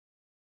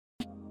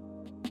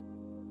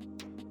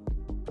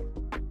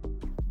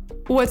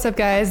What's up,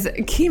 guys?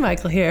 Key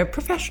Michael here,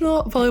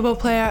 professional volleyball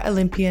player,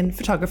 Olympian,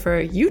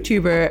 photographer,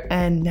 YouTuber,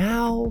 and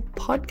now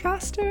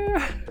podcaster.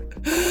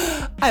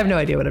 I have no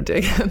idea what I'm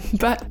doing,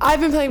 but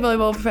I've been playing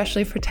volleyball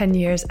professionally for 10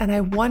 years, and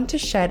I want to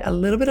shed a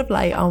little bit of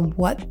light on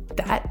what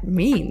that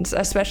means,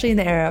 especially in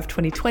the era of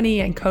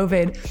 2020 and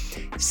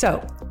COVID.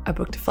 So I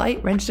booked a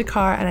flight, rented a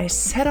car, and I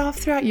set off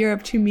throughout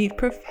Europe to meet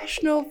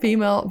professional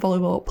female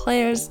volleyball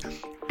players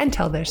and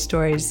tell their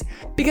stories.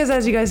 Because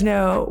as you guys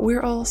know,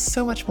 we're all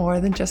so much more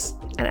than just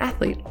an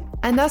athlete.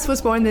 And thus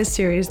was born this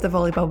series, The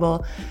Volley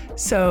Bubble.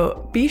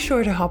 So be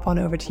sure to hop on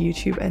over to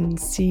YouTube and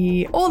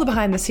see all the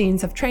behind the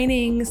scenes of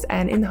trainings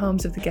and in the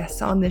homes of the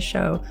guests on this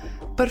show.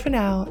 But for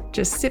now,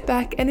 just sit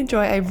back and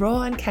enjoy a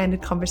raw and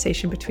candid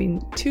conversation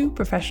between two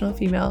professional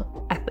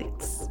female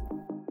athletes.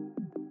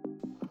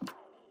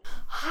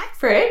 Hi,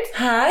 Britt.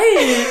 Hi.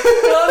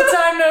 Long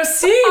time no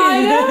see.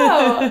 I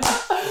know.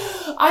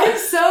 I am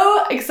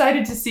so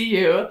excited to see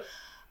you.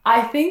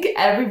 I think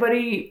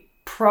everybody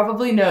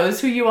probably knows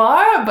who you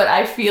are, but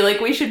I feel like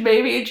we should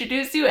maybe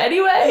introduce you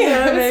anyway.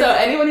 Yeah, so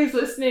anyone who's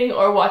listening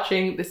or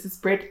watching, this is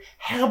Britt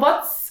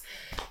Herbots.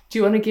 Do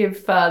you want to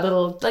give a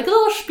little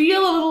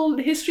spiel, a little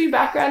history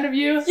background of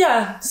you?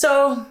 Yeah,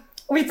 so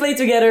we played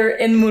together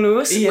in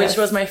Mulhouse, which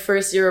was my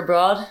first year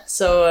abroad.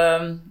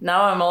 So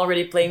now I'm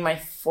already playing my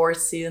 4th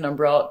season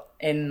abroad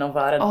in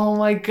Novara. Oh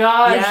my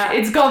gosh, yeah.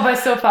 It's gone by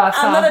so fast.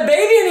 I'm not a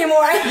baby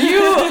anymore.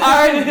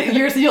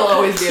 You'll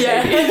always be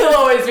a baby. You'll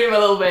always be my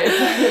little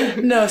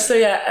baby. No, so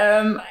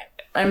yeah,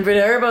 I'm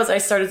Britt Herbots. I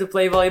started to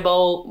play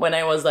volleyball when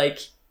I was like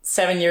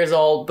 7 years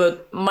old,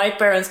 but my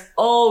parents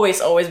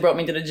always brought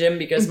me to the gym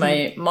because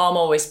my mom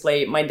always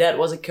played. My dad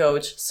was a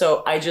coach,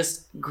 so I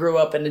just grew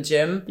up in the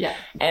gym. Yeah.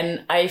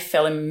 And I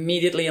fell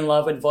immediately in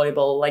love with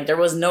volleyball. Like there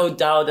was no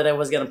doubt that I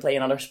was going to play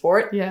another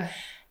sport. Yeah.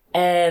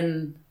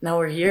 And now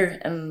we're here,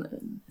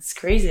 and it's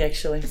crazy,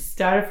 actually.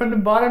 Started from the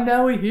bottom,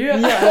 now we're here.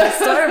 Yeah,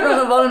 started from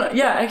the bottom.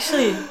 Yeah,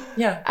 actually,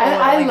 yeah.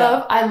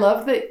 I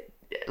love that.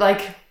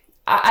 Like,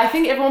 I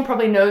think everyone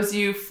probably knows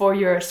you for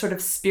your sort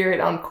of spirit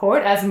on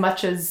court as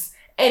much as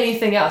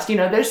anything else. You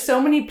know, there's so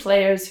many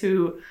players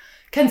who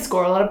can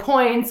score a lot of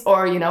points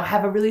or, you know,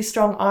 have a really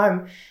strong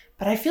arm.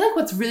 But I feel like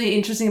what's really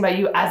interesting about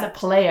you as a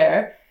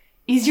player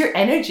is your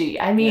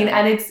energy. I mean,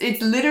 and it's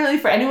literally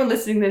for anyone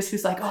listening to this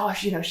who's like, oh,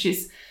 you know,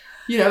 she's...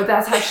 You know,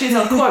 that's how she's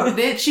on court.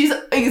 But she's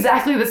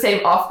exactly the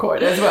same off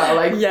court as well.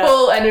 Like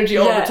full energy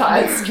all the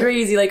time. It's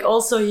crazy. Like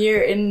also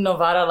here in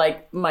Novara,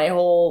 like my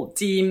whole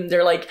team,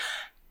 they're like,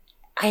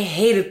 I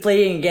hated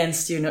playing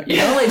against you. You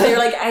know, like they're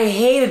like, I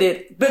hated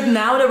it. But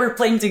now that we're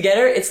playing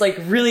together, it's like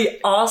really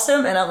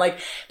awesome. And I'm like,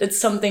 that's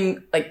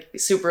something like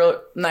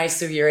super nice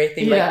to hear. I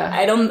think like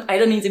I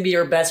don't need to be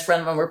your best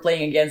friend when we're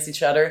playing against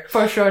each other.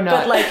 For sure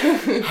not. But like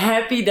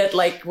happy that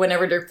like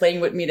whenever they're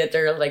playing with me, that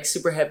they're like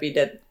super happy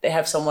that they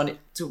have someone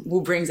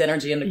who brings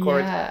energy in the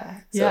court.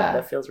 So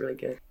that feels really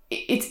good.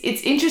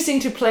 It's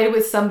interesting to play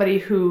with somebody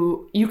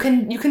who you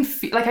can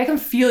feel, like I can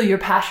feel your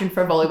passion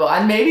for volleyball,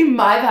 and maybe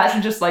my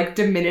passion just like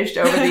diminished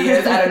over the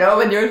years. I don't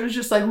know, and yours was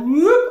just like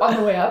whoop on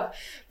the way up.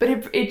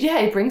 But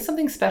it brings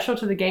something special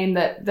to the game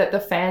that the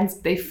fans,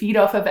 they feed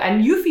off of,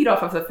 and you feed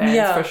off of the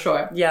fans for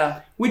sure.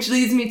 Yeah. Which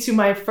leads me to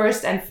my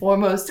first and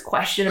foremost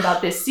question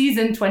about this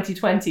season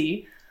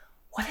 2020.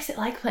 What is it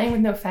like playing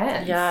with no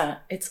fans? Yeah,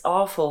 it's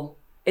awful.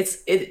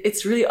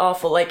 It's really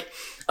awful. Like,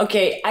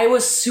 okay, I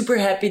was super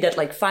happy that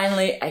like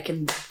finally I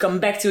can come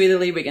back to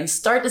Italy. We can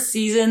start the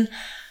season.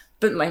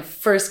 But my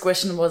first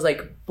question was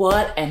like,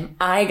 what am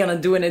I gonna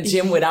do in a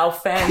gym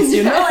without fans?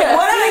 You know, like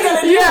what am I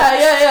gonna do?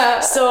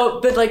 Yeah.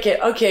 So, but like,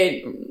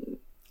 okay,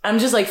 I'm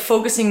just like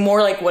focusing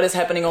more like what is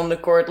happening on the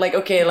court. Like,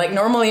 okay, like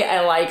normally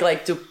I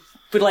like to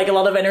put like a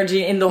lot of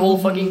energy in the whole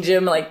fucking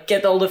gym, like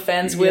get all the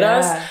fans with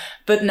us.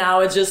 But now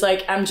it's just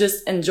like, I'm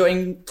just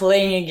enjoying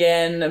playing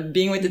again,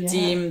 being with the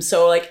team.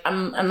 So like,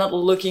 I'm not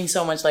looking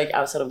so much like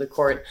outside of the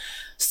court.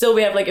 Still,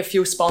 we have like a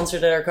few sponsors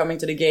that are coming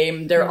to the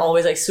game. They're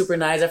always like super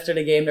nice after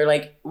the game. They're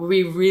like,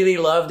 we really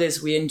love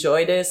this. We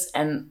enjoy this.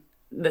 And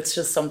that's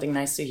just something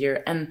nice to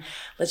hear. And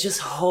let's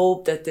just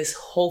hope that this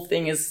whole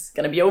thing is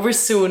going to be over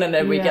soon and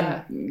that we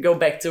can go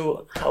back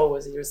to how it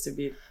was used to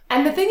be.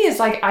 And the thing is,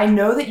 like, I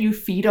know that you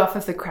feed off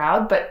of the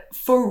crowd, but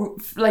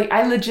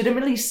I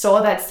legitimately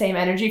saw that same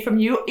energy from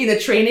you in a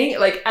training,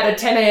 like at a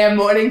 10 a.m.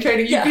 morning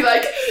training. You'd be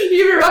like,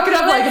 you'd be rocking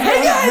up like,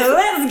 hey guys,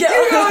 let's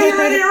go. You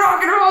ready to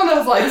rock and roll? And I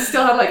was like,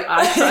 still have like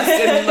eye trust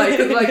and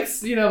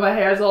like, you know, my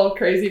hair's all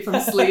crazy from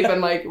sleep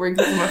and like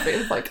wrinkles in my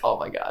face. Like, oh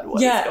my God,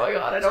 what is going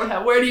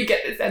on? Where do you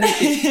get this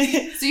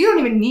energy? So you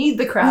don't even need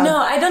the crowd. No,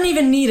 I don't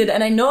even need it.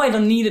 And I know I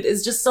don't need it.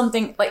 It's just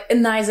something like a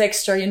nice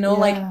extra, you know,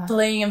 like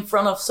playing in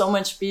front of so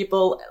much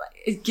people.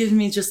 It gives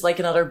me just like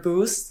another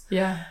boost.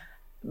 Yeah.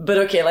 But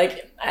okay,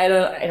 like I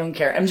don't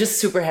care. I'm just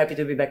super happy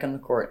to be back on the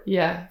court.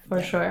 Yeah,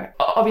 for sure.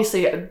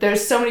 Obviously,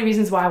 there's so many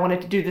reasons why I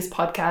wanted to do this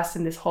podcast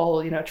and this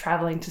whole, you know,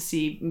 traveling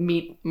to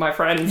meet my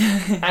friends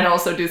and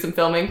also do some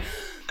filming.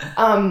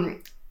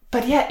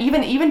 But yeah,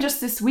 even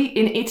just this week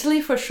in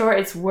Italy, for sure,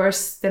 it's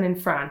worse than in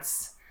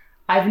France.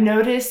 I've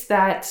noticed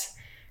that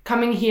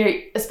coming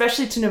here,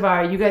 especially to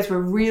Navarra, you guys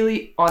were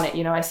really on it.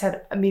 You know, I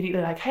said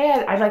immediately like, hey,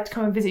 I'd like to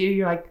come and visit you.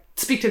 You're like,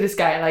 speak to this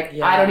guy. Like,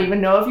 I don't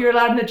even know if you're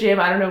allowed in the gym.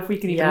 I don't know if we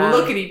can even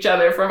look at each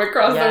other from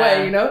across the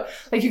way, you know?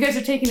 Like, you guys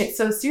are taking it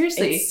so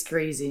seriously. It's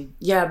crazy.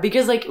 Yeah,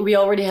 because like we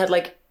already had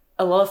like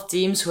a lot of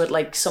teams who had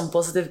like some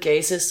positive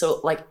cases. So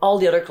like all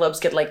the other clubs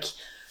get like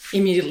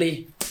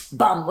immediately,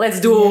 bam, let's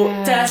do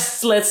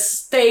tests, let's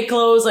stay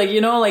close. Like, you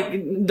know,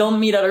 like don't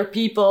meet other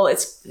people.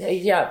 It's,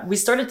 we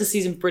started the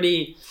season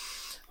pretty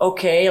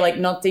okay, like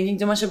not thinking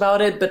too much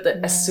about it. But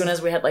as soon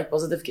as we had like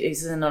positive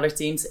cases in other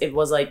teams, it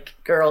was like,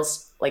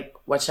 girls, like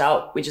watch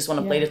out. We just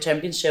want to play the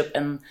championship.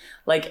 And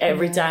like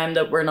every time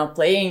that we're not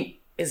playing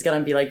is going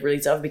to be like really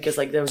tough because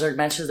like those are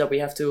matches that we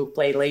have to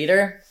play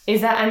later.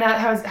 Is that, and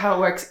that how it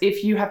works?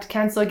 If you have to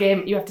cancel a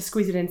game, you have to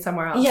squeeze it in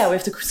somewhere else. Yeah, we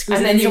have to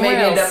squeeze it in somewhere else. And then you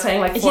maybe end up playing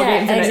like 4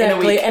 games in a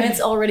week. And it's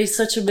already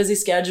such a busy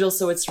schedule.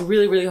 So it's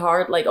really, really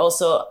hard. Like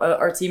also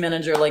our team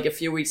manager, like a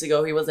few weeks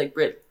ago, he was like,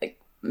 Britt, like,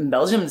 in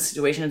Belgium, the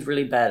situation is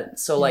really bad.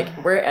 So like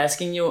we're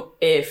asking you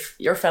if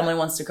your family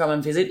wants to come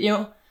and visit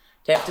you,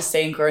 they have to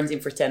stay in quarantine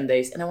for 10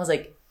 days. And I was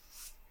like,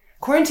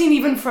 quarantine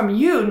even from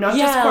you, not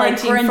just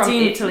quarantine from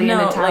Italy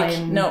and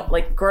Italian.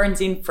 Like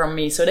quarantine from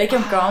me. So they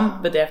can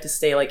come, but they have to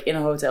stay like in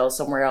a hotel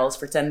somewhere else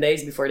for 10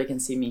 days before they can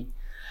see me.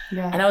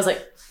 Yeah. And I was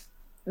like,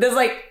 that's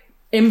like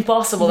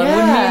impossible. That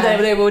would mean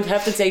that they would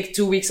have to take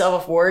 2 weeks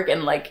off of work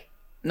and like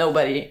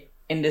nobody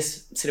in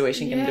this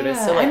situation can do this.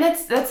 So like, and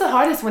that's the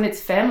hardest when it's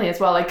family as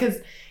well. Like, cause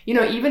you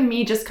know, even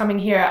me just coming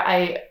here,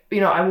 I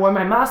wore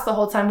my mask the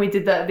whole time we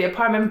did the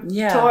apartment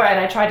tour, and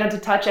I tried not to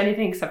touch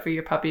anything except for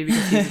your puppy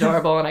because he's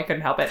adorable and I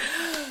couldn't help it.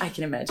 I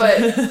can imagine.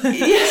 But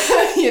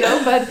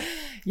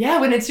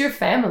when it's your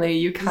family,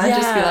 you can't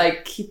just be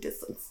like, keep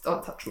distance,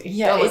 don't touch me.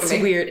 Yeah, it's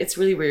weird. It's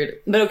really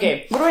weird. But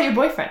okay. What about your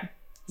boyfriend?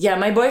 Yeah,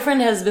 my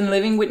boyfriend has been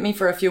living with me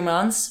for a few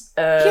months.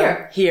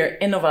 Here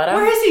in Novara.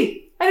 Where is he?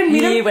 I didn't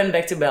meet him. He went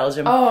back to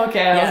Belgium. Oh,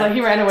 okay. I was like,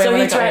 he ran away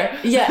when I got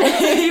here.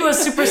 Yeah, he was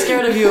super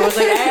scared of you. I was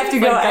like, I have to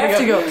go, I have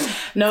to go.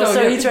 No,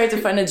 so he tried to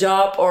find a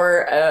job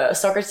or a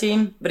soccer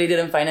team, but he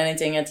didn't find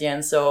anything at the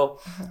end. So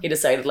he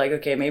decided like,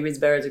 okay, maybe it's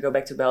better to go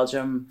back to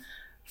Belgium,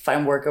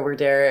 find work over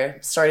there,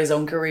 start his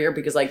own career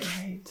because like,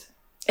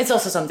 it's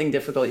also something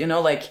difficult, you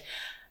know, like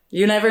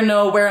you never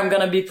know where I'm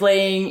going to be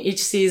playing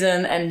each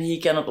season and he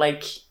cannot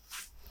like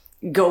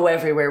go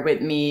everywhere with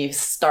me,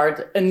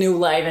 start a new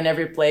life in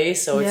every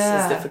place. So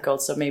it's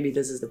difficult. So maybe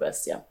this is the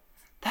best. Yeah.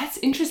 That's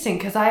interesting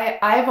because I've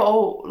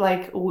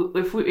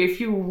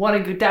if you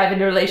want to dive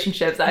into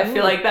relationships, I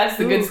feel like that's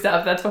the good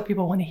stuff. That's what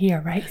people want to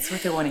hear, right? That's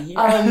what they want to hear.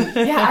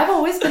 I've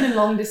always been in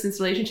long distance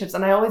relationships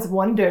and I always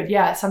wondered,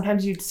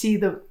 sometimes you'd see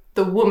the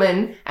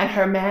woman and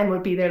her man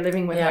would be there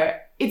living with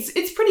her.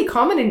 It's pretty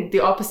common in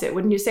the opposite,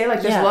 wouldn't you say?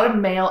 Like there's a lot of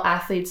male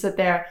athletes that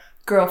their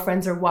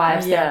girlfriends or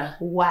wives, their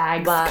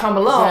wags come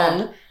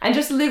along and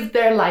just live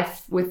their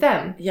life with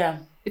them. Yeah.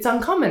 It's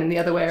uncommon the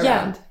other way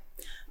around.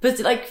 But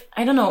like,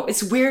 I don't know,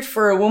 it's weird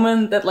for a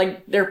woman that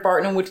like their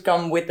partner would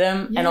come with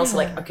them and also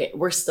like, okay,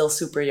 we're still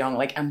super young.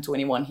 Like I'm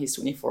 21, he's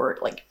 24.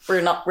 Like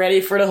we're not ready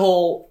for the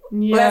whole,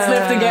 let's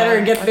live together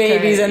and get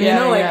babies. And you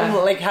know,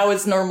 like how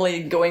it's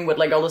normally going with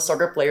like all the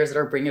soccer players that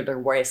are bringing their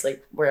wives,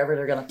 like wherever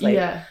they're going to play.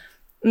 Yeah.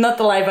 Not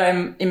the life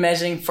I'm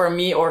imagining for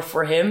me or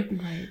for him.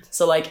 Right.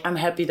 So like, I'm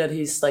happy that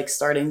he's like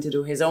starting to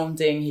do his own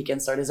thing. He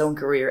can start his own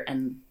career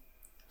and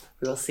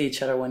we'll see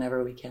each other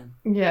whenever we can.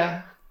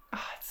 Yeah.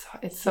 Oh,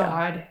 it's so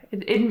hard.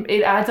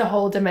 It adds a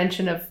whole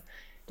dimension of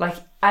like,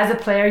 as a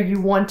player, you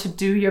want to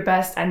do your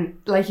best. And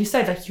like you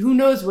said, like who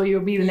knows where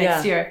you'll be the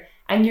next year.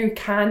 And you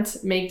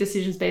can't make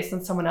decisions based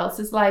on someone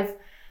else's life.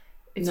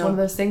 It's one of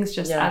those things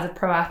just as a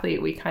pro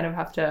athlete, we kind of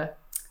have to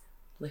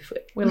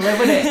we'll live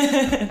with it.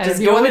 And if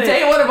you want to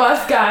date one of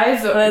us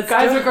guys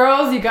or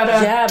girls, you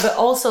gotta but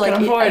also like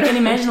I can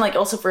imagine like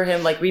also for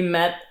him, like we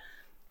met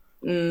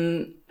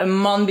a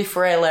month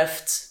before I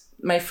left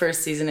my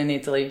first season in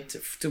Italy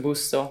to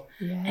Busto,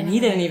 and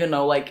he didn't even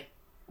know like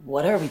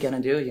what are we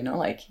gonna do, you know,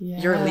 like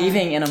you're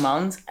leaving in a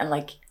month and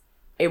like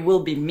it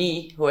will be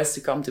me who has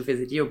to come to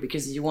visit you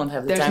because you won't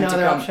have the time to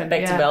come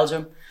back to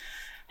Belgium.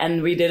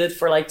 And we did it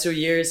for like 2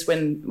 years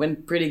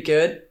when pretty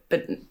good,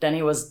 but then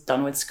he was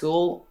done with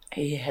school.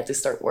 He had to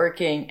start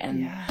working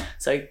and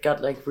so it got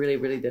like really,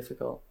 really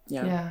difficult.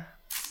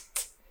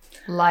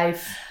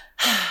 Life.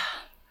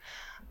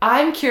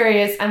 I'm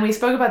curious, and we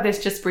spoke about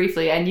this just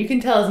briefly, and you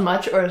can tell as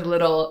much or as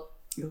little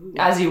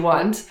as you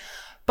want,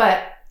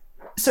 but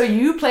so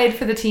you played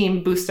for the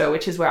team Busto,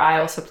 which is where I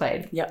also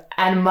played. Yeah.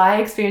 And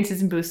my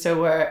experiences in Busto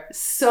were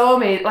so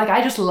amazing. Like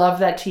I just love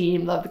that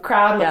team, love the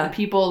crowd, love the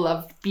people,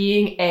 love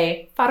being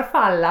a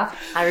farfalla.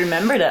 I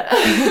remember that.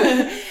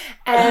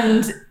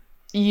 And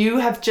you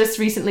have just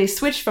recently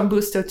switched from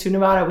Busto to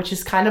Novara, which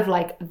is kind of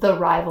like the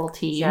rival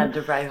team. Yeah,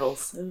 the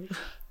rivals.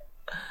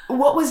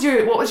 What was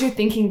your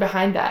thinking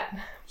behind that?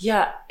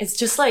 Yeah, it's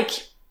just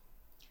like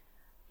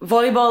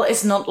volleyball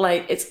is not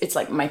like it's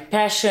like my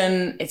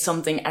passion. It's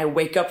something I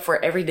wake up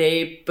for every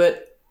day,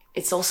 but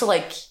it's also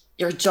like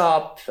your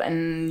job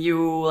and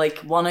you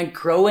like want to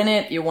grow in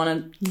it. You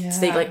want to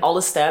take like all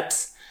the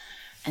steps.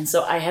 And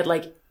so I had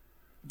like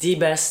the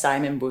best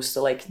time in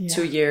Busto. Like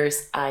 2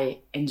 years, I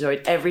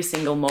enjoyed every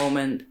single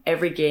moment.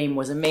 Every game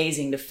was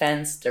amazing. The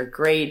fans, they're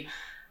great.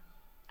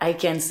 I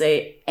can't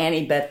say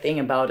any bad thing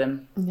about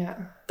them. Yeah.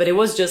 But it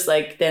was just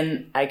like,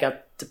 then I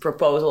got the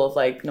proposal of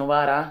like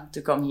Novara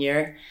to come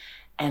here.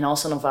 And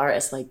also Novara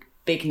is like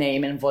big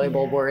name in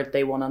volleyball world.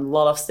 They won a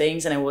lot of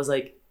things. And it was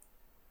like,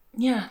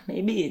 yeah,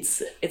 maybe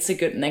it's a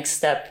good next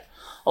step.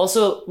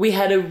 Also, we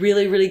had a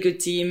really, really good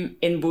team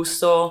in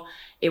Busto.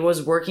 It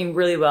was working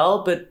really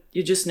well, but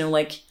you just knew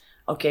like,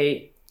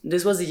 okay,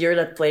 this was a year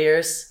that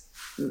players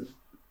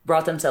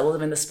brought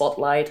themselves in the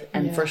spotlight,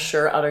 and for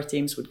sure other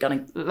teams would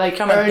gonna like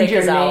come and take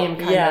us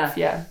out.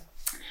 Yeah.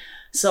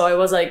 So I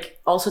was like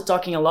also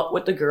talking a lot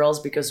with the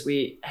girls because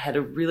we had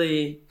a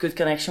really good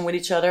connection with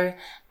each other.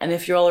 And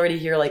if you're already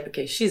here, like,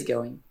 okay, she's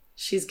going,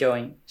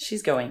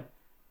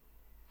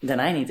 then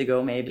I need to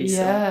go maybe.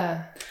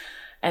 Yeah. So.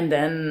 And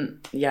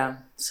then,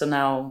 so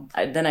now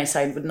I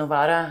signed with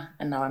Novara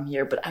and now I'm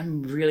here, but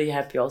I'm really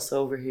happy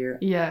also over here.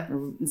 Yeah.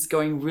 It's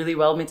going really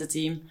well with the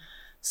team.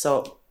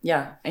 So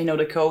yeah, I know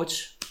the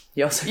coach.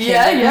 He also came.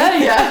 Yeah.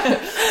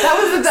 That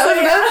was another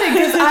thing,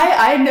 because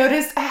I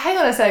noticed, hang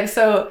on a sec,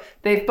 so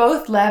they've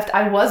both left.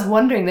 I was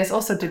wondering this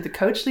also, did the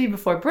coach leave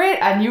before Britt?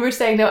 And you were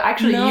saying, no,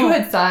 you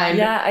had signed.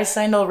 Yeah, I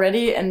signed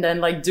already, and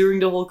then like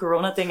during the whole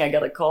Corona thing, I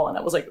got a call and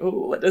I was like,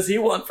 oh, what does he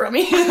want from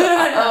me? He's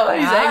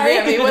angry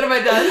at me. What have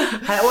I done?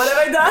 What have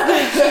I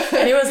done?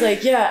 And he was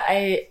like, yeah,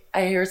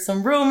 I heard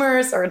some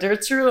rumors, are they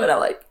true? And I'm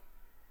like,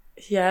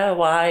 yeah,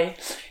 why?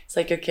 It's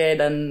like, okay,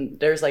 then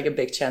there's like a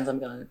big chance I'm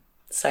gonna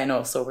sign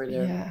off over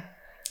there. Yeah.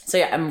 So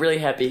yeah, I'm really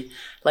happy.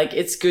 Like,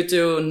 it's good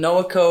to know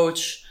a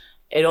coach.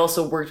 It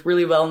also worked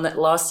really well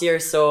last year.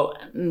 So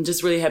I'm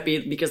just really happy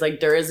because like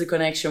there is a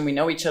connection. We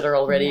know each other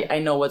already. Yeah. I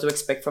know what to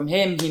expect from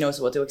him. He knows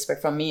what to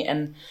expect from me.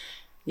 And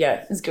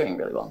yeah, it's going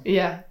really well.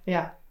 Yeah.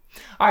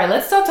 All right,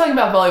 let's stop talking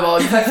about volleyball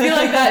because I feel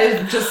like that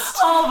is just...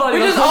 volleyball.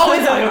 We're just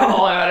always talking about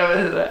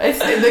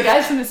volleyball. The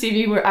guys from the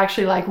CV were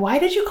actually like, why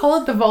did you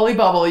call it the volley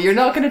bubble? You're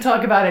not going to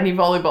talk about any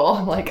volleyball.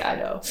 I'm like, I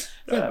know.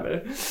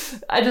 Whatever.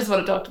 I just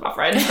want to talk to my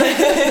friends.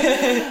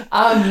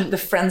 The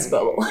friends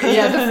bubble.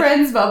 Yeah, the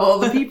friends bubble,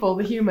 the people,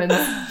 the humans.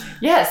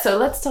 Yeah, so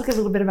let's talk a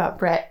little bit about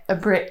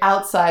Britt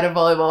outside of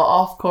volleyball,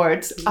 off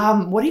court.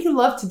 What do you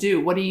love to do?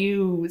 What do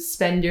you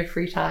spend your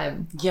free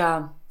time?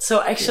 Yeah.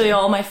 So actually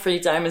all my free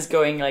time is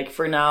going like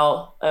for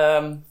now,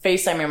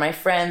 FaceTiming my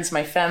friends,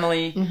 my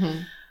family,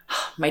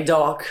 my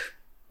dog.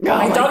 Oh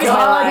my dog is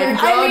my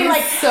life. Your dog is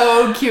like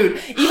so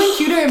cute. Even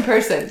cuter in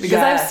person because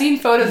I've seen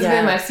photos of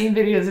him, I've seen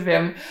videos of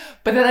him.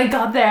 But then I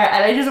got there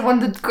and I just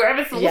wanted to grab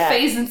his little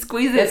face and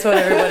squeeze it. That's what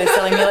everybody's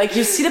telling me. Like,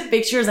 you see the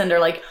pictures and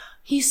they're like,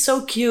 he's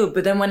so cute.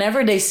 But then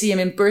whenever they see him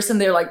in person,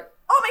 they're like,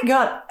 oh my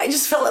God, I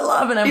just fell in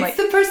love. And I'm it's like...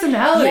 It's the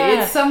personality.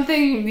 Yeah. It's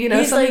something, you know...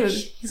 He's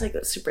like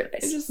super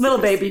nice. Little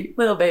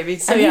baby.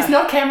 So, and he's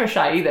not camera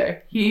shy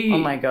either. Oh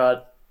my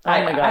God.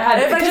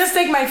 If I just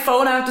take my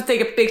phone out to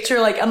take a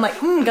picture, like, I'm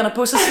like, I'm gonna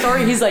post a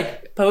story. He's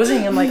like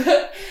posing. I'm like,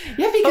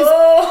 yeah, because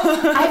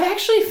I've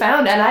actually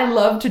found, and I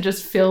love to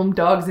just film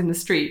dogs in the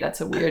street.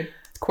 That's a weird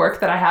quirk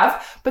that I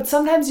have. But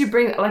sometimes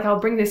I'll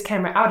bring this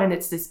camera out and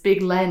it's this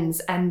big lens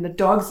and the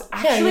dogs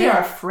actually are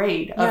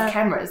afraid of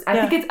cameras.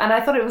 I think and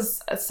I thought it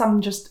was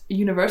some just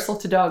universal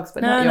to dogs,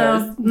 but not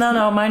yours.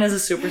 No, mine is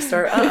a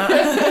superstar.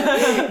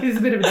 He's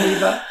a bit of a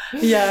diva.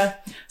 Yeah.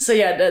 So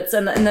yeah, that's,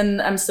 and then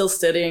I'm still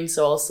studying.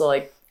 So also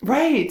like,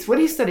 right. What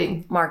are you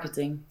studying?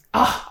 Marketing.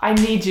 Oh, I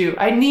need you.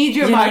 I need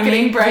your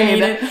marketing brain.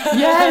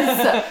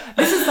 Yes.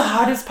 This is the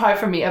hardest part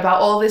for me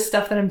about all this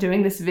stuff that I'm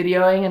doing, this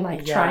videoing and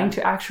like trying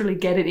to actually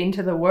get it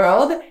into the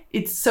world.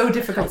 It's so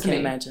difficult to me. I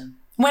can imagine.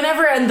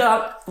 Whenever I end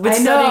up with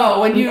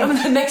studying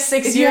the next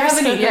 6 years.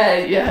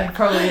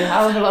 Probably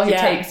however long it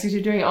takes because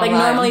you're doing it online.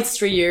 Like normally it's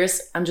 3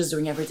 years. I'm just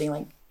doing everything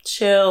like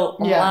chill,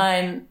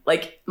 online.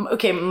 Like,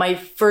 okay, my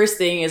first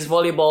thing is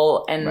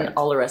volleyball and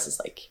all the rest is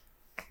like,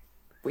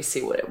 we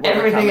see what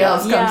everything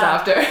else comes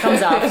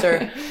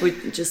after. We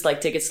just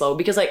like take it slow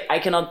because like I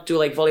cannot do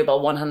like volleyball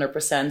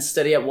 100%,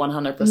 study at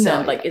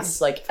 100%. Like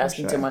it's like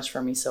asking too much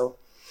for me. So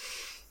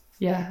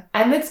yeah,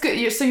 and that's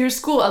good. So your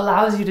school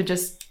allows you to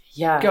just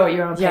go at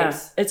your own pace. Yeah,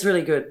 it's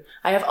really good.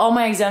 I have all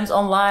my exams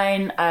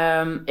online.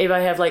 If I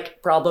have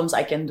like problems,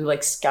 I can do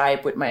like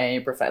Skype with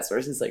my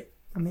professors. It's like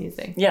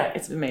amazing. Yeah,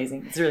 it's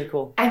amazing. It's really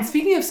cool. And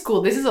speaking of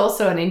school, this is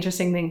also an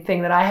interesting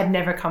thing that I had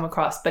never come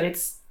across, but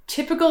it's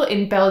typical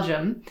in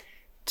Belgium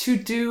to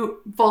do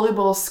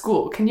volleyball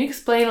school. Can you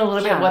explain a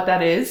little bit what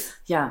that is?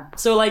 Yeah.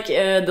 So like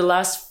the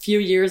last few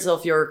years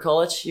of your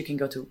college, you can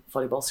go to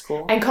volleyball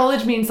school. And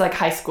college means like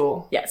high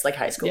school. Yeah, it's like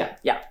high school.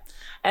 Yeah.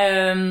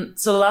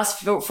 So the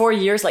last 4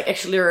 years, like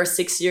actually there are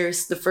 6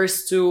 years. The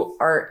first 2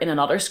 are in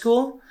another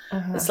school.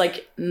 It's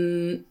like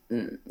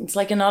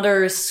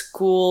another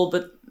school,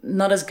 but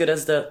not as good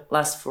as the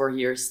last 4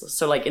 years.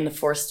 So like in the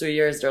first 2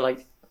 years, they're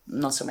like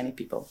not so many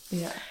people.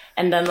 Yeah.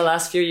 And then the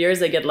last few years,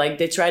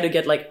 they try to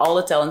get like all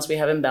the talents we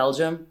have in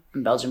Belgium.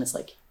 And Belgium is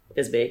like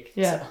this big,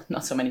 so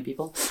not so many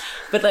people.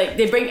 But like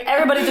they bring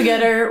everybody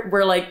together.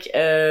 We're like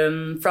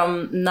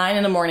from 9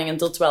 in the morning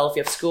until 12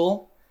 you have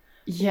school.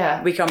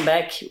 Yeah. We come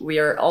back, we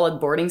are all at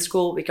boarding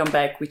school, we come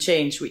back, we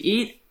change, we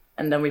eat,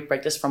 and then we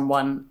practice from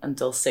 1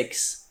 until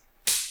 6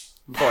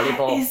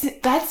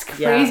 volleyball. That's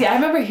crazy. I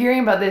remember hearing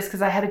about this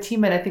because I had a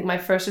teammate, I think my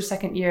first or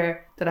second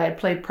year that I had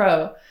played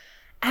pro.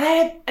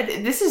 And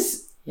this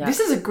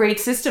is a great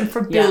system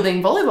for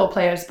building volleyball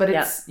players, but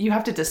you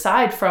have to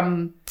decide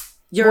from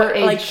you're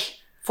like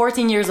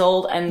 14 years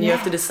old and you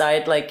have to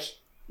decide like,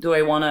 do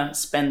I want to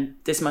spend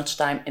this much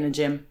time in a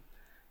gym?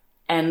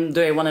 And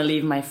do I want to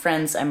leave my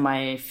friends and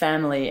my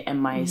family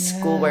and my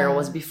school where I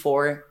was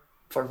before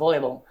for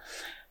volleyball?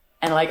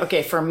 And like,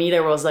 okay, for me,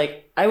 there was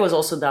like, I was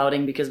also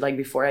doubting because like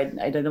before I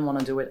didn't want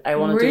to do it. I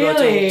wanted to go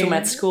to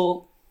med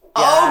school.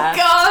 Yeah. Oh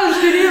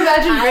gosh, can you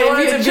imagine? I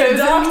wanted to be a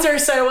doctor,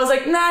 so I was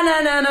like, nah,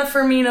 not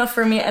for me.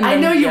 And I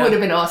know you would have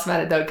been awesome at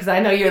it though, because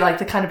I know you're like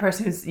the kind of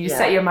person who's you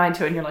set your mind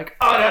to it and you're like,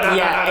 oh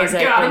no,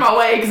 exactly. Get out of my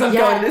way because I'm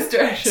going this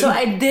direction. So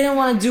I didn't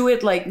want to do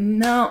it like,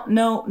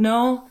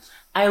 no.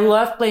 I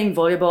love playing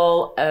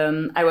volleyball.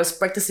 I was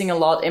practicing a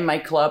lot in my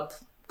club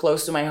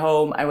close to my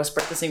home. I was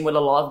practicing with a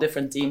lot of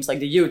different teams, like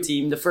the U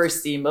team, the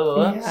first team, blah,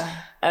 blah, blah.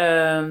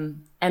 Yeah.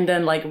 And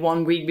then like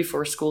 1 week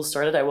before school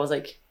started, I was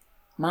like,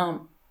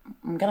 Mom,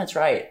 I'm gonna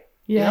try it.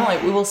 Yeah. You know,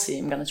 like we will see.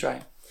 I'm gonna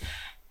try.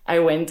 I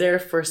went there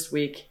first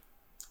week.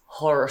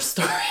 Horror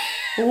story.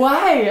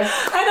 Why?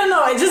 I don't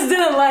know. I just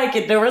didn't like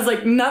it. There was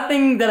like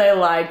nothing that I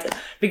liked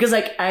because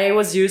like I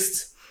was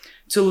used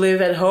to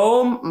live at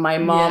home. My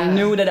mom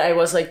knew that I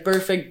was like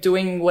perfect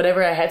doing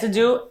whatever I had to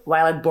do.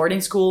 While at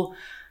boarding school,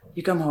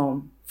 you come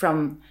home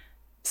from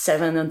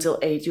 7 until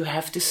 8. You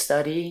have to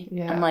study.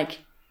 Yeah. I'm like,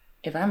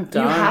 if I'm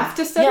done, you have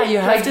to study. Yeah, you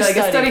have to study.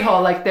 Like a study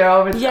hall, like they're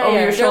over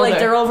your shoulder.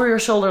 They're over your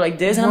shoulder like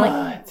this, and I'm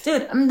like,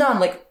 dude, I'm done.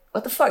 Like,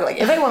 what the fuck?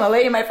 Like, if I want to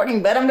lay in my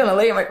fucking bed, I'm gonna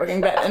lay in my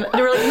fucking bed. And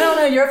they were like,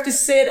 no, you have to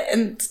sit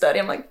and study.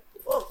 I'm like,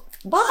 well,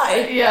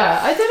 why? Yeah,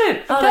 I did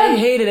it. I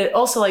hated it.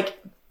 Also, like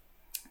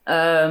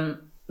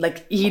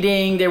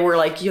eating. They were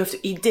like, you have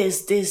to eat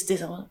this.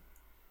 I'm like,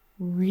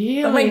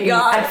 really? Oh my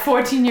god! At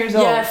 14 years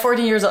old. Yeah,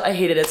 14 years old. I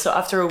hated it. So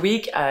after a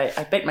week, I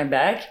packed my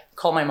bag,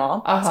 called my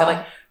mom, said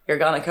like, you're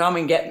gonna come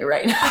and get me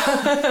right now.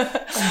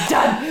 I'm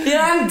done.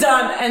 Yeah, I'm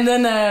done. And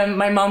then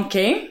my mom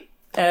came.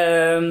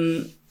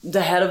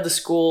 The head of the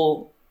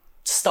school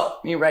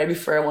stopped me right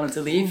before I wanted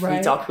to leave. Right.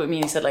 He talked with me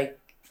and he said like,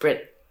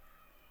 Britt,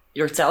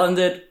 you're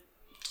talented.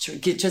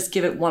 Just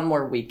give it 1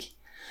 more week.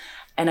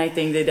 And I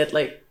think they did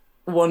like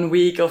 1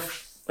 week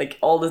of like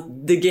all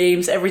the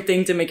games,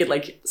 everything to make it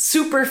like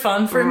super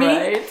fun for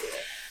me.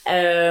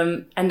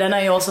 And then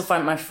I also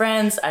find my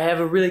friends. I have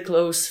a really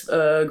close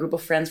group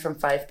of friends from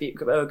 5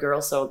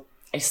 girls, so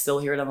I still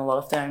hear them a lot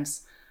of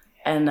times.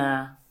 And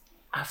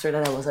after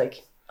that, I was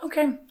like,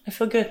 okay, I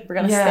feel good. We're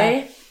gonna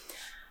stay.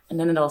 And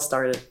then it all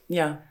started.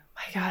 Yeah.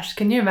 My gosh,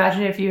 can you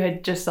imagine if you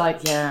had just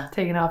like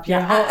taken off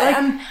your whole?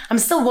 I'm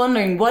still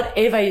wondering what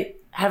if I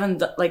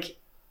haven't like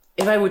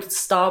if I would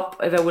stop,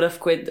 if I would have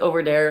quit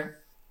over there,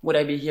 would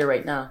I be here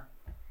right now?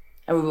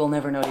 And we will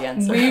never know the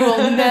answer. We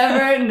will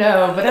never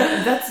know. But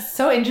that's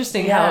so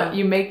interesting how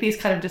you make these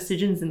kind of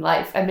decisions in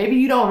life. And maybe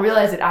you don't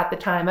realize it at the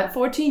time. At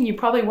 14, you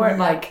probably weren't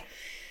like,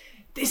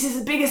 this is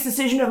the biggest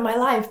decision of my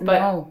life.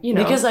 But, you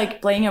know. Because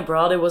like playing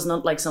abroad, it was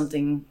not like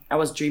something I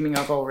was dreaming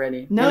of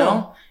already. No. You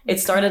know? It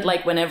started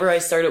like whenever I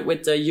started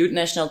with the youth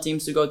national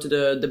teams to go to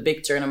the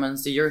big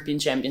tournaments, the European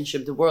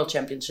Championship, the World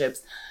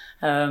Championships.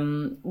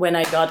 When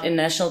I got in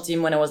national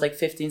team when I was like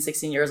 15,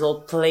 16 years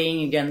old,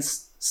 playing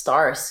against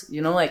stars,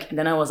 you know, like, and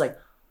then I was like,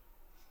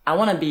 I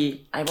want to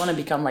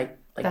become like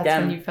that's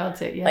them. When you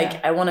felt it, yeah.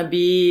 Like, I want to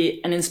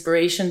be an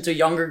inspiration to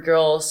younger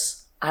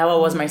girls. How I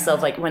was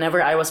myself, like,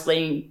 whenever I was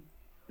playing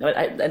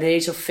at the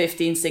age of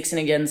 15, 16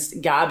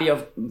 against Gabi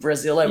of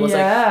Brazil, I was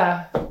like,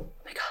 oh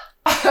my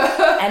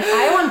God. And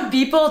I want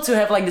people to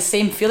have like the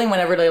same feeling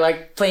whenever they're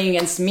like playing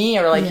against me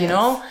or like, you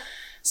know,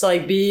 so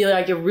like be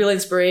like a real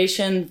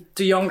inspiration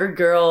to younger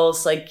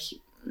girls, like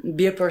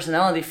be a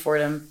personality for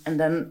them. And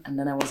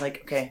then I was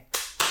like, okay,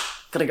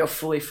 gotta go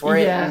fully for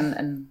it.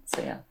 And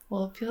so, yeah.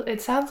 Well,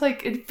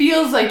 it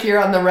feels like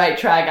you're on the right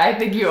track. I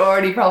think you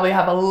already probably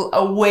have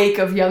a wake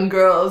of young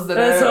girls that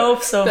are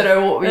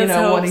you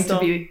know, wanting to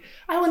be,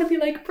 I want to be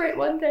like Britt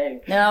one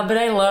day. Yeah, but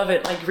I love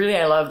it. Like, really,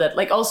 I love that.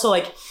 Like, also,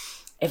 like,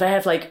 if I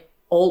have, like,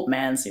 old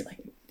mans, you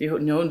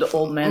know the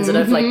old mans that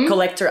have, like,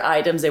 collector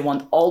items. They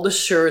want all the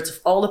shirts of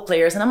all the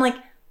players. And I'm like,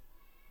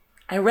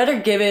 I'd rather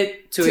give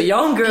it to a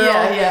young girl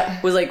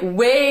who's, like,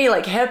 way,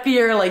 like,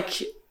 happier,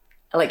 like,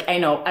 I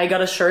know, I got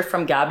a shirt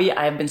from Gabi.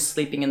 I've been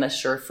sleeping in that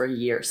shirt for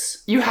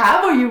years. You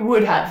have or you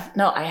would have?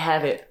 No, I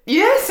have it.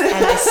 Yes. And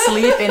I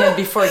sleep in it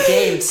before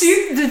games.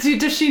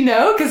 Does she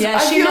know? Because I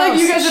feel like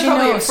you guys are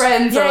probably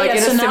friends or like in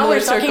a similar circle. So now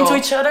we're talking to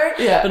each other.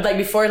 Yeah. But like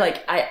before,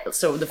 like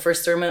so the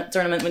first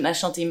tournament with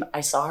national team,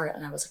 I saw her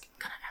and I was like, I'm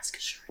gonna ask a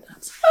shirt. And I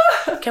was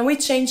like, can we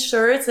change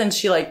shirts? And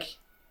she like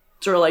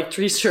threw like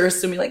 3 shirts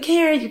to me, like,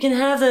 here, you can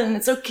have that and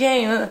it's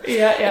okay.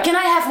 Can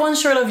I have 1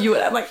 shirt of you?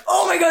 And I'm like,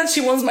 oh my God,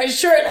 she wants my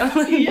shirt. I'm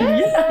like,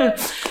 yeah.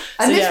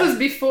 And this was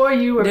before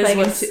you were playing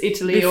in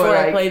Italy? Before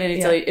I played in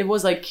Italy. It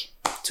was like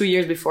 2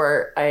 years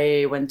before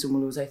I went to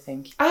Mulhouse, I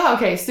think. Ah,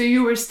 okay. So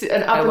you were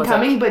an up and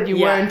coming, but you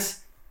weren't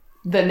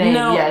the name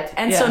yet.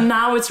 And so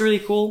now it's really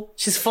cool.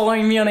 She's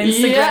following me on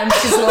Instagram.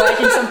 She's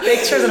liking some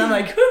pictures, and I'm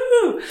like,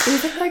 woohoo!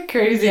 Isn't that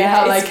crazy? Yeah,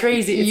 how, it's like,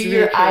 crazy. It's your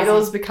really crazy.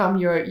 idols become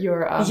your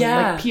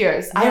like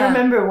peers. I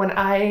remember when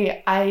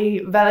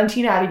I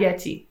Valentina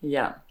Arrighetti.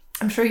 Yeah.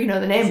 I'm sure you know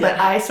the name, but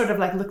I sort of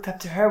like looked up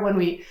to her when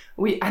we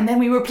and then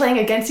we were playing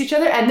against each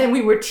other, and then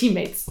we were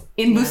teammates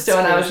in Busto,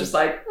 and I was just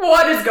like,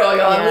 what is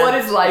going on? Yeah. What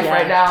is life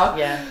right now?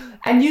 Yeah.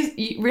 And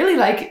you really,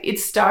 like, it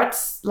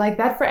starts like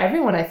that for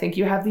everyone. I think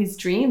you have these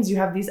dreams, you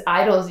have these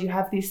idols, you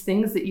have these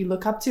things that you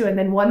look up to, and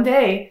then one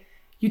day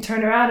you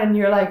turn around and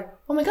you're like,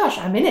 oh my gosh,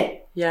 I'm in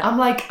it. Yeah.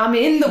 I'm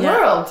in the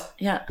world.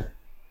 Yeah.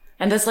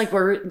 And that's like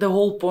where the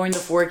whole point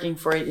of working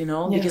for it, you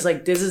know, because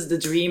like this is the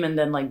dream, and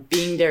then like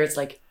being there, it's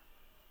like,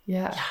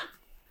 yeah.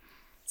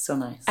 So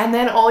nice. And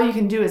then all you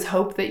can do is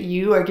hope that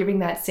you are giving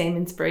that same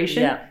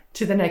inspiration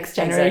to the next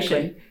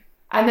generation. Exactly.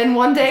 And then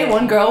one day,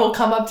 one girl will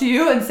come up to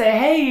you and say,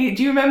 hey,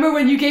 do you remember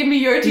when you gave me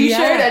your t-shirt?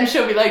 Yeah. And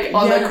she'll be like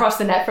across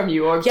the net from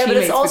you, or but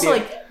it's also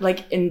with you.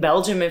 like in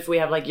Belgium, if we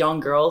have like young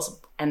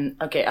girls, and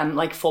okay, I'm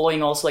like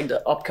following also like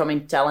the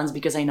upcoming talents,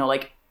 because I know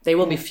like they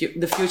will be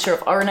the future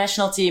of our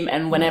national team.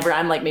 And whenever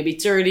I'm like maybe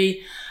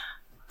 30,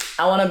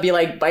 I want to be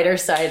like by their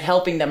side,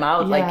 helping them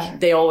out. Like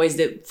they always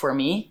did for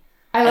me.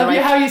 I love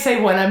how you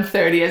say when I'm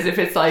 30, as if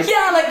it's like,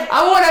 like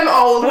when I'm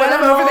old, when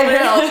I'm over the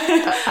hill.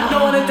 I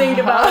don't want to think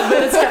about it,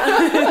 but it's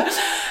kind of...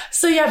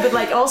 So but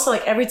like also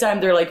like every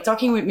time they're like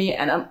talking with me,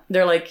 and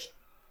they're like,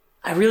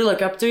 I really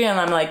look up to you, and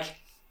I'm like,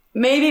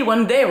 maybe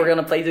one day we're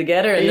gonna play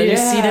together. And then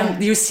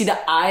you see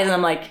the eyes, and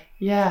I'm like,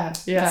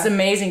 it's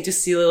amazing to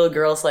see little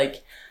girls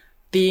like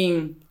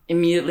being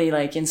immediately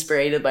like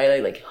inspired by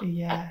like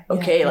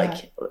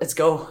let's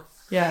go.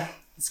 Yeah,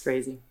 it's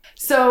crazy.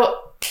 So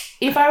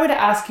if I were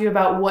to ask you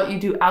about what you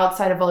do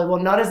outside of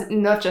volleyball,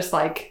 not just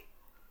like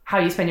how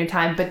you spend your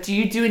time, but do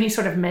you do any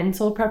sort of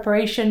mental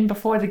preparation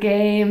before the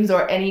games,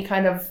 or any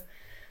kind of,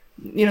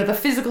 you know, the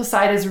physical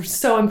side is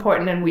so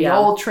important, and we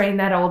all train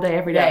that all day,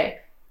 every day.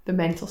 The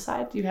mental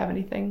side, do you have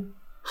anything?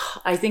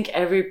 I think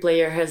every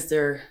player has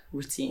their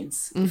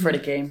routines for the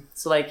game.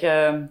 So like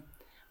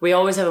we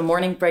always have a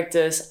morning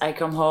practice. I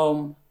come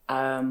home,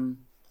 I'm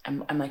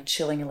like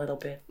chilling a little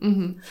bit.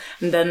 And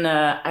then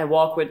I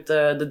walk with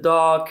the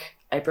dog.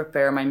 I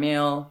prepare my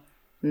meal,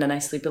 and then I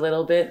sleep a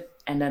little bit.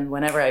 And then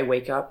whenever I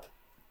wake up,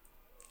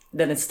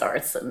 then it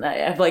starts. And I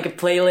have like a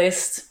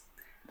playlist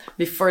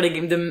before the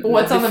game.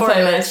 What's on the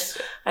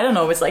playlist? I don't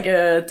know. It's like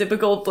a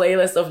typical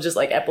playlist of just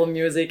like Apple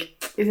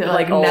Music. Is it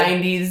like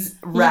 90s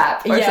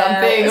rap or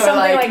something?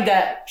 Something or like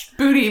that.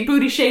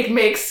 Booty shake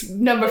mix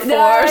number 4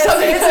 or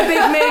something. It's a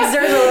big mix.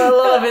 There's a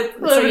lot of it.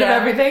 A little bit of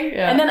everything.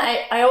 Yeah. And then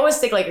I always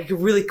take like a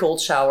really cold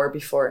shower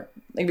before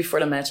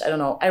the match. I don't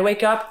know. I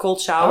wake up,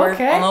 cold shower,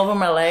 all over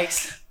my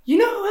legs. You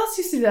know who else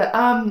used to do that?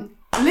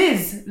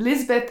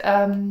 Lisbeth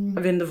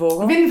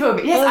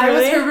Windevogel. Yes, I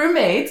was her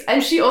roommate,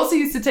 and she also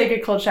used to take a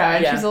cold shower,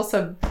 and she's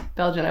also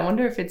Belgian. I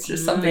wonder if it's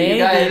just something you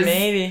guys...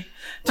 Maybe.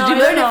 Did you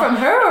learn it from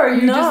her, or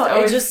you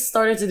I just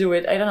started to do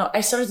it. I don't know.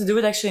 I started to do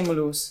it actually in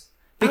Mulhouse.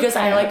 Because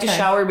I like to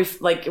shower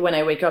like when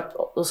I wake up,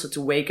 also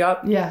to wake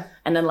up. Yeah.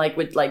 And then like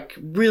with like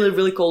really,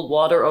 really cold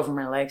water over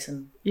my legs,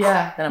 and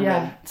then I'm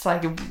ready. It's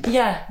like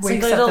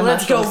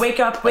let's go, wake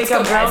up,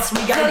 girls,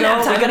 we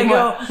gotta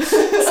go.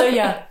 So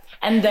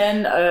and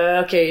then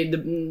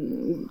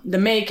the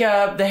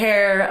makeup, the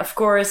hair, of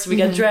course, we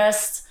get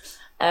dressed,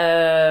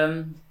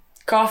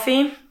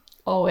 coffee,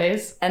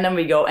 always, and then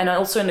we go. And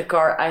also in the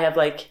car, I have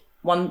like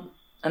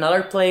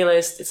another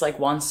playlist. It's like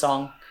one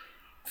song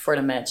for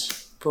the match.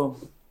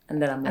 Boom.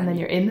 And then I'm ready. And then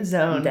you're in the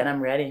zone. And then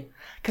I'm ready.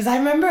 Because I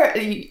remember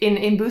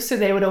in Booster,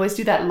 they would always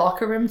do that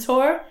locker room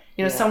tour.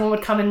 You know, someone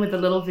would come in with a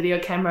little video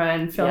camera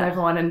and film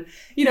everyone. And,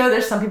 you know,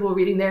 there's some people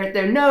reading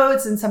their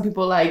notes, and some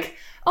people like,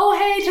 oh,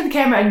 hey, to the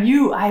camera. And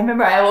I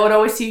remember I would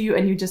always see you,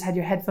 and you just had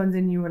your headphones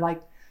in, and you were like,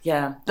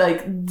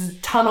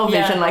 like tunnel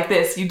vision like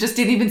this. You just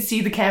didn't even see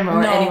the camera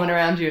or anyone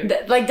around you.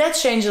 That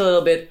changed a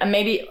little bit. And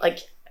maybe like,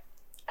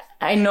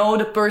 I know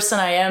the person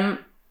I am,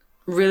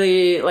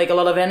 really like a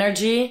lot of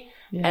energy.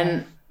 Yeah.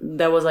 And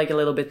that was like a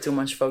little bit too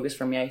much focus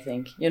for me, I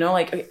think. You know,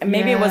 like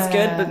maybe it was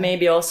good, but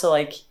maybe also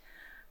like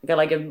I got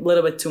like a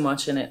little bit too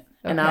much in it.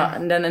 Okay.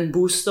 And then in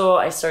Busto,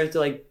 I started to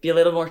like be a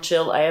little more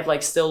chill. I have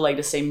like still like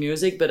the same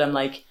music, but I'm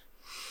like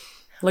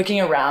looking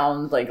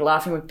around, like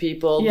laughing with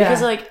people. Yeah.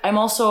 Because like I'm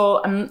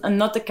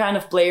not the kind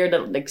of player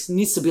that like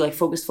needs to be like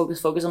focused on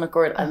the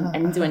court. I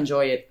need to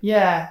enjoy it.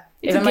 Yeah.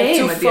 If I'm like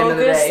too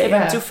focused,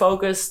 I'm too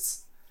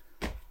focused,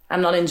 I'm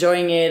not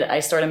enjoying it.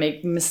 I start to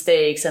make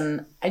mistakes,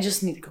 and I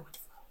just need to go.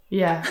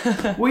 Yeah.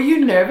 Were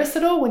you nervous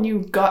at all when you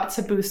got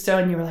to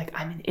Busto and you were like,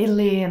 I'm in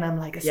Italy and I'm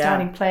like a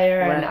starting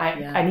player and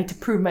I need to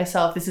prove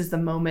myself. This is the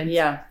moment.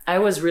 Yeah, I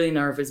was really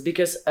nervous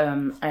because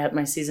I had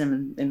my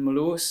season in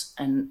Mulhouse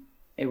and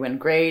it went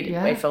great.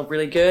 Yeah. I felt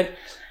really good.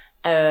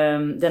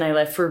 Then I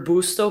left for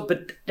Busto,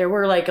 but there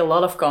were like a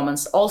lot of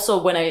comments.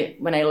 Also, when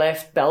I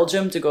left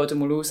Belgium to go to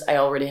Mulhouse, I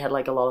already had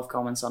like a lot of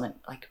comments on it.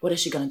 Like, what is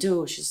she gonna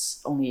do?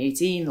 She's only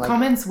 18. Like,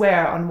 comments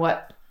where? On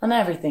what? On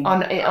everything.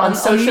 On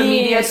social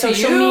media,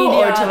 social to you,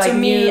 media, or to like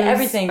me, news?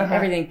 everything,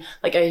 everything.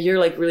 Like I hear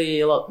like really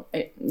a lot,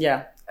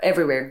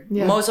 everywhere.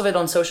 Yeah. Most of it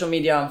on social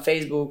media, on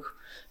Facebook,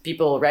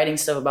 people writing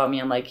stuff about me.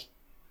 I'm like,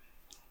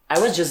 I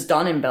was just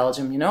done in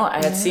Belgium, you know?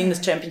 I had seen this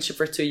championship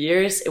for 2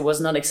 years. It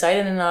was not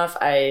exciting enough.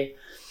 I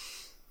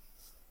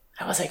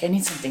was like, I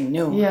need something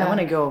new. I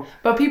want to go.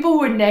 But people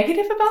were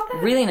negative about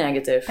that? Really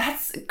negative.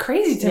 That's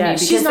crazy to me.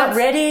 She's not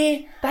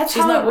ready.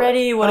 She's not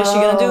ready. What is she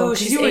going to do?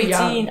 She's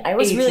 18. I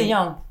was really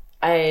young.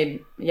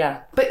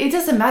 But it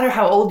doesn't matter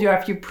how old you are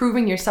if you're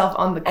proving yourself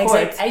on the court.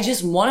 Exactly. I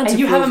just wanted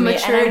to prove me,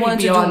 and I wanted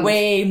to do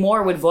way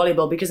more with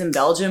volleyball, because in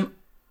Belgium,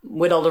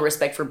 with all the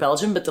respect for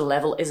Belgium, but the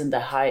level isn't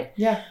that high.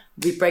 Yeah.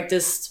 We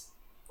practiced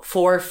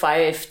 4 or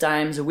 5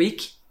 times a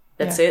week.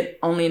 That's it.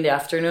 Only in the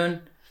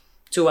afternoon.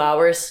 2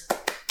 hours.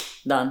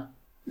 Done.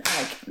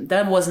 Like,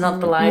 that was not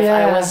the life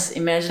I was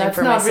imagining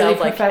for myself.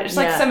 Really it's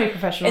like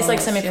semi-professional. It's like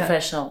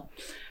semi-professional.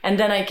 And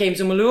then I came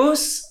to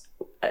Mulhouse.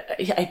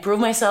 I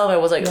proved myself. I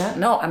was like,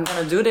 no, I'm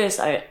gonna do this.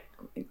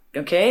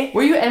 Okay.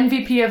 Were you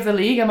MVP of the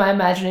league? Am I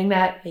imagining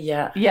that?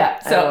 Yeah. Yeah.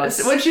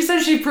 So when she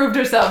said she proved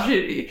herself,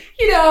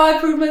 I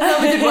proved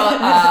myself. I did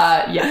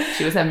well.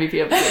 She was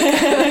MVP of the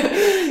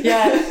league.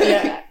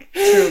 Yeah.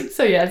 True.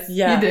 So yes,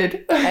 you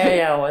did.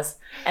 I was.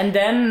 And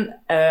then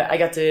I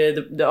got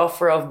the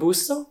offer of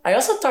Busto. I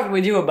also talked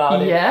with you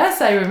about it.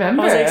 Yes, I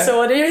remember. I was like, so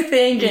what do you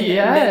think? And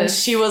then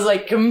she was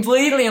like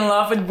completely in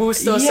love with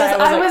Busto. Yes, so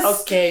I was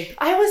like, okay.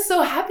 I was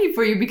so happy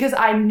for you because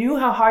I knew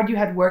how hard you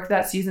had worked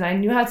that season. I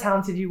knew how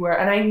talented you were.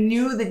 And I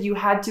knew that you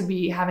had to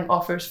be having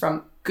offers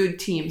from good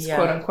teams,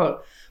 quote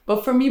unquote.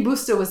 But for me,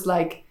 Busto was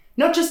like,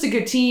 not just a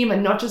good team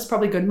and not just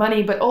probably good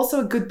money, but also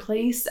a good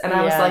place. And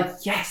I was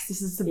like, yes, this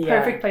is the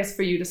perfect place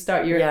for you to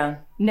start your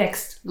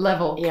next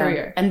level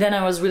career. And then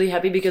I was really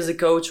happy because the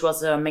coach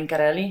was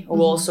Mencarelli,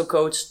 who also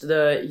coached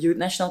the youth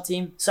national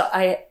team. So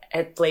I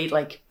had played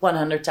like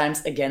 100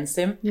 times against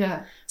him.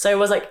 Yeah. So I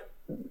was like,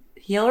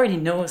 he already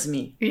knows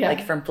me,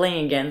 like from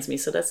playing against me.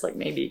 So that's like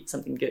maybe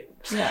something good.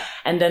 Yeah.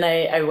 And then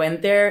I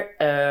went there.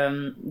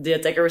 The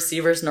attacker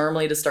receivers,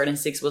 normally the starting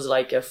 6 was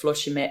like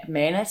Floshi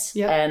Menes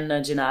and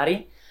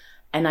Gennari.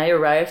 And I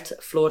arrived,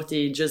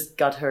 Floorty just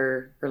got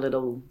her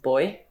little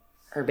boy,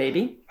 her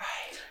baby.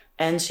 Right.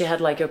 And she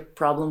had like a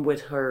problem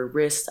with her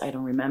wrist, I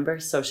don't remember.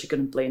 So she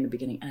couldn't play in the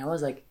beginning. And I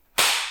was like,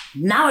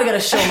 now I gotta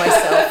show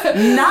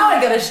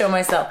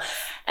myself.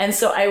 And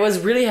so I was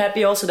really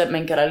happy also that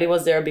Mencarelli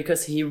was there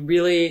because he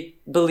really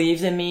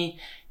believed in me.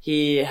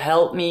 He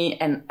helped me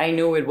and I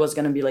knew it was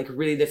gonna be like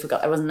really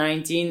difficult. I was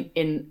 19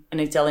 in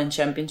an Italian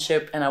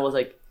championship and I was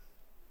like,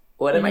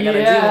 what am I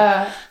gonna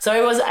do? So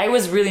I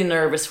was really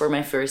nervous for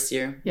my first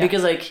year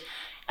because like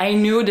I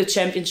knew the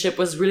championship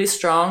was really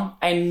strong.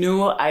 I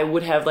knew I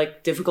would have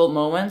like difficult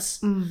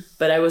moments,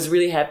 but I was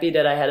really happy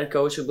that I had a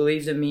coach who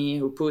believed in me,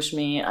 who pushed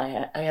me.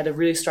 I had a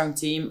really strong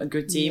team, a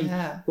good team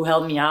who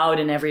helped me out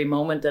in every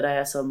moment that I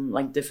had some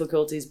like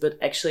difficulties. But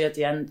actually at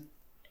the end,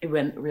 it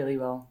went really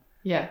well.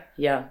 Yeah,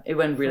 it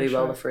went really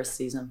well the first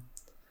season.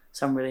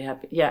 So I'm really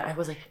happy. Yeah, I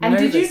was like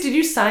nervous. And did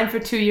you sign for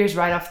 2 years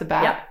right off the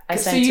bat? Yeah, I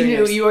signed so 2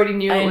 years. You already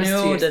knew it was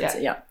 2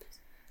 years.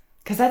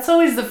 Because that's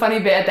always the funny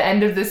bit at the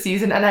end of the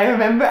season. And I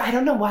remember, I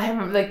don't know why I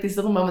remember like these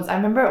little moments. I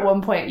remember at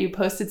one point you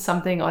posted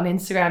something on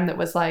Instagram that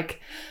was like,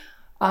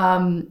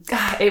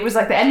 it was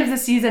like the end of the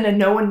season and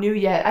no one knew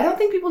yet. I don't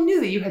think people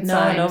knew that you had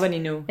signed. No, nobody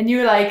knew. And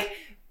you were like,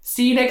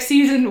 see you next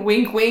season,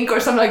 wink, wink,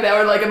 or something like that,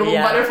 or like a little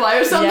butterfly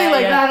or something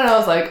that. And I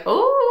was like,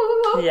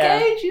 oh,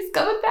 okay, she's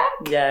coming back.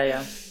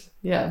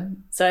 Yeah.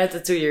 So I had the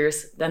 2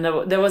 years. Then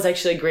that was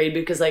actually great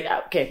because like,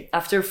 okay,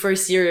 after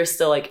first year, you're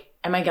still like,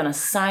 am I going to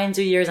sign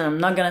 2 years and I'm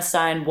not going to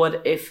sign?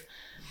 What if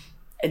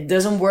it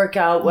doesn't work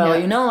out well?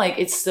 You know, like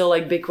it's still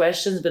like big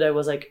questions, but I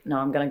was like, no,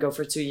 I'm going to go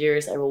for 2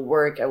 years. I will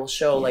work. I will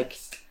show like,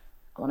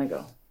 I want to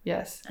go.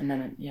 Yes. And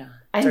then,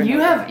 And you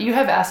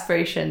have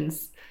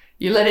aspirations.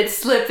 You let it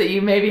slip that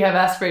you maybe have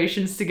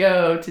aspirations to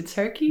go to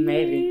Turkey.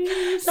 Maybe.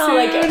 No,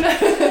 like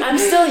I'm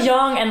still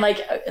young and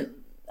like,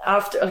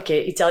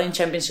 Italian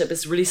championship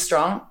is really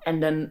strong.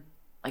 And then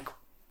like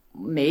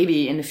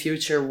maybe in the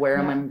future where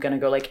am I going to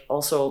go? Like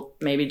also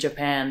maybe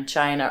Japan,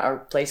 China are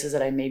places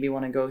that I maybe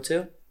want to go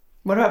to.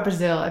 What about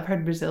Brazil? I've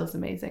heard Brazil is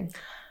amazing.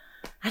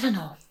 I don't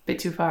know. Bit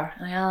too far.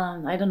 I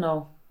don't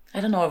know.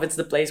 I don't know if it's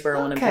the place where I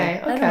want to be. Okay.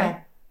 I don't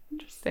know.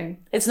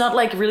 Interesting. It's not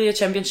like really a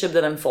championship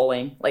that I'm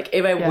following. Like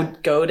if I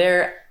would go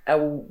there, I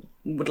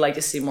would like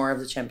to see more of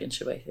the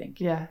championship, I think.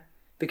 Yeah.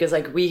 Because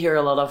like we hear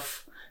a lot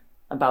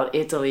about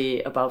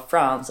Italy, about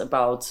France,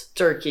 about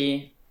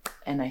Turkey,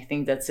 and I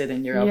think that's it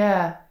in Europe.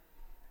 Yeah.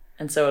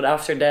 And so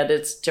after that,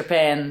 it's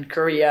Japan,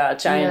 Korea,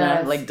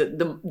 China, like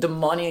the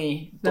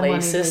money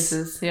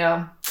places.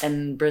 Yeah.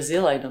 And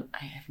Brazil, I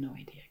have no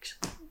idea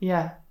actually.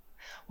 Yeah.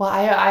 Well,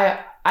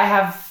 I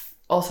have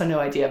also no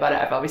idea about it.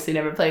 I've obviously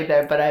never played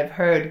there, but I've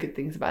heard good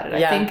things about it.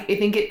 Yeah. I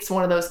think it's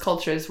one of those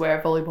cultures where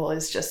volleyball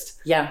is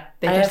just they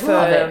I just have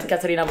love it.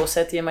 Catarina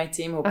Bossetti in my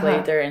team who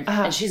played there,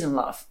 and she's in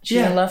love.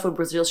 She's in love with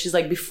Brazil. She's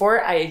like,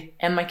 before I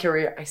end my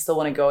career, I still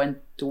want to go and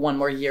do one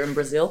more year in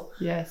Brazil.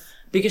 Yes.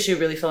 Because she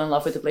really fell in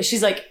love with the place.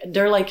 She's like,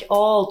 they're like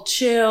all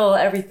chill.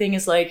 Everything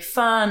is like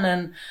fun,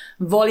 and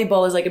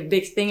volleyball is like a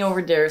big thing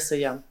over there. So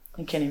yeah,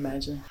 I can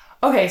imagine.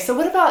 Okay, so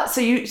what about, so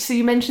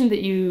you mentioned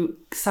that you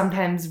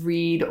sometimes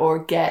read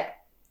or get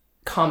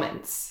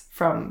comments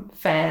from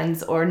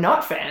fans or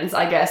not fans,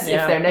 I guess,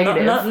 if they're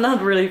negative.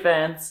 Not really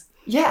fans.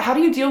 Yeah, how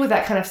do you deal with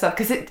that kind of stuff?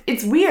 Because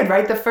it's weird,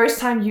 right? The first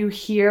time you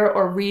hear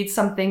or read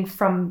something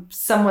from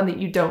someone that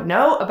you don't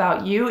know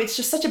about you, it's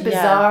just such a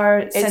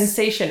bizarre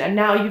sensation. And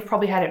now you've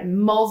probably had it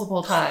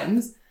multiple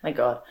times. My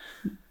God.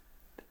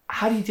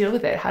 How do you deal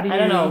with it? I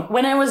don't know.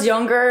 When I was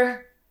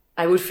younger,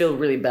 I would feel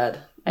really bad.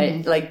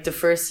 I like the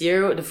first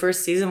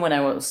season when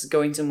I was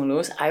going to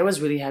Mulhouse, I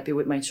was really happy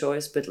with my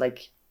choice. But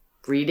like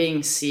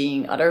reading,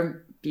 seeing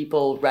other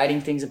people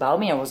writing things about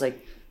me, I was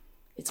like,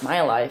 it's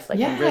my life. Like,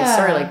 I'm really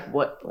sorry.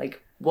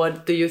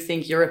 What do you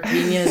think your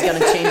opinion is going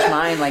to change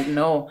mine? Like,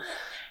 no.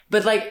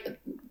 But like,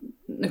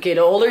 okay,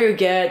 the older you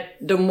get,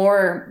 the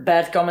more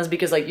bad comments,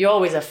 because like you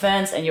always have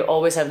fans and you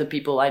always have the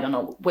people, I don't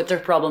know what their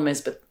problem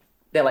is, but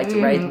they like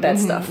to write bad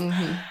stuff.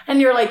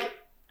 And you're like,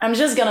 I'm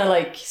just gonna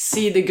like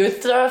see the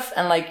good stuff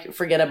and like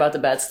forget about the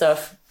bad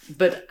stuff.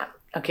 But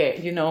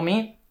okay, you know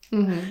me.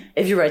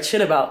 If you write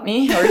shit about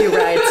me, or you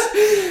write,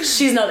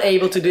 she's not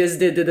able to do this,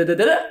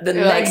 the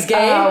next game,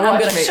 I'm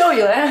gonna show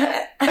you.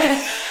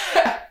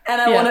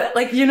 And I wanna,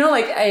 like, you know,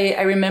 like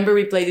I remember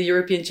we played the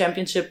European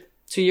Championship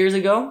 2 years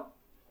ago.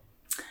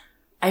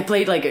 I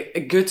played like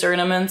a good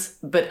tournament,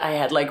 but I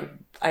had like,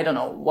 I don't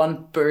know,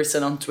 one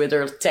person on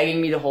Twitter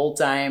tagging me the whole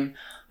time.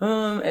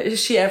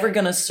 Is she ever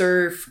gonna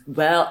serve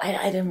well?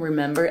 I didn't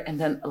remember. And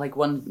then like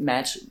one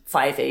match,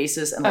 5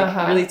 aces, and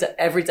like really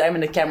every time in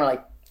the camera,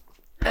 like,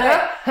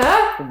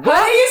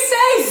 what do you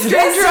say?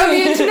 Stranger on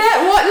the internet?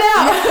 What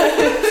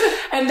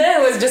now? And then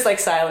it was just like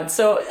silence.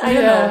 So I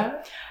don't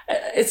know.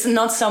 It's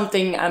not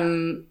something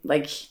I'm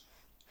like,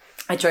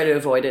 I try to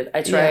avoid it.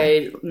 I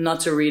try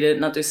not to read it,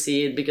 not to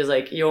see it, because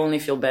like you only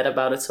feel bad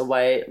about it. So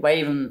why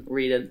even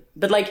read it?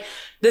 But like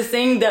the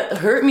thing that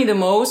hurt me the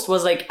most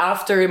was like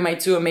after my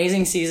 2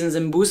 amazing seasons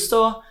in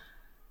Busto,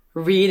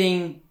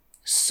 reading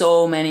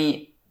so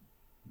many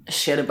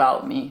shit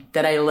about me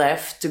that I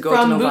left to go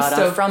to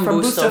Novara from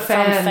Busto,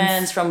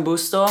 from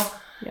Busto.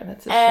 Yeah,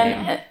 that's a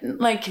shame. And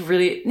like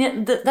really,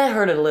 that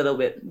hurt a little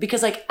bit,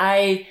 because like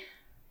I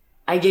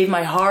gave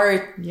my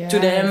heart to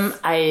them.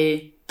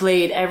 I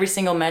played every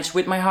single match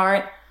with my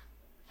heart.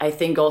 I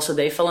think also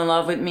they fell in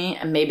love with me,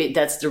 and maybe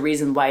that's the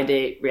reason why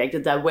they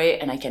reacted that way.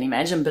 And I can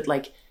imagine, but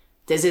like,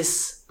 this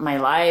is my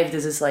life.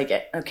 This is like,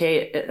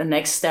 okay, a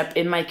next step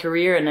in my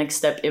career, a next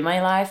step in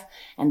my life.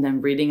 And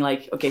then reading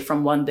like, okay,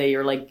 from one day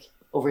you're like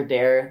over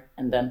there,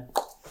 and then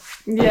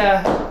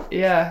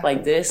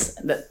like this,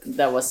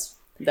 that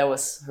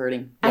was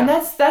hurting. And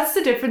that's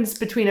the difference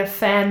between a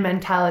fan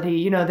mentality,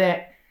 you know,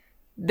 that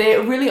they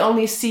really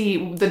only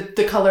see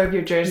the color of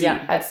your jersey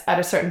at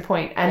a certain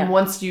point. And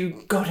once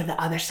you go to the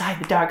other side,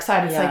 the dark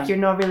side, it's like you're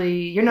not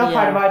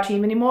part of our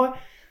team anymore.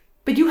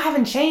 But you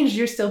haven't changed.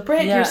 You're still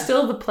Britt. You're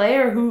still the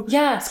player who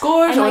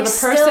scores, and or like the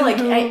person still, like,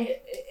 who...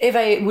 if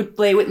I would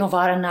play with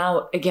Novara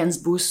now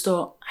against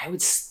Busto, I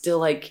would still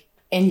like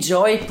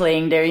enjoy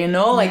playing there, you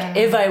know? Like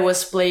if I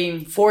was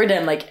playing for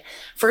them, like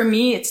for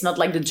me, it's not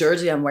like the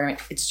jersey I'm wearing.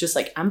 It's just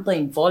like I'm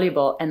playing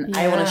volleyball, and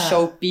I want to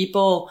show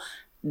people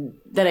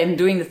that I'm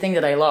doing the thing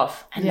that I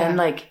love. And then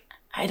like,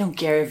 I don't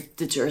care if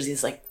the jersey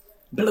is like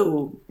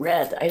blue,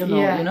 red, I don't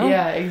know, you know?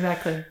 Yeah,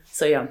 exactly.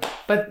 So yeah.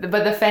 But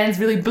the fans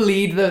really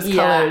bleed those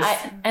colors.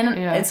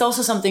 It's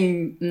also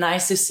something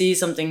nice to see,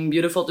 something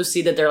beautiful to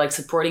see, that they're like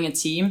supporting a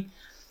team.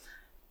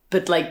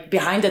 But like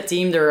behind that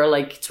team, there are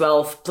like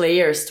 12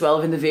 players,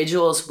 12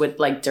 individuals with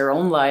like their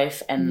own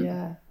life.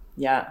 And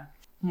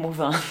move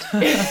on.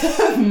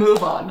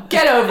 Move on.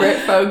 Get over it,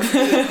 folks.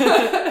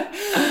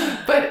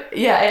 But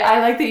yeah, I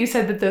like that you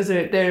said that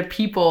there are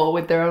people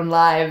with their own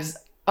lives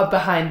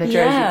behind the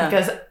jersey,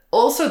 because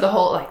also the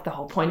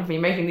whole point of me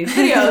making these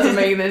videos and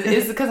making this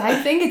is because I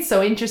think it's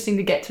so interesting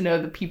to get to know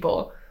the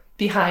people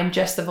behind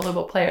just the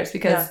volleyball players,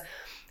 because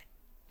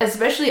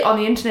especially on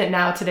the internet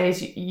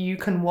nowadays, you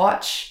can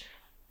watch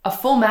a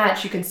full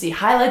match, you can see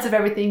highlights of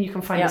everything, you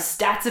can find the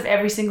stats of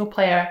every single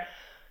player.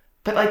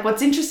 But like,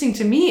 what's interesting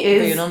to me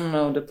is you don't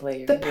know the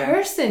player, the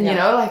person, you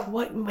know, like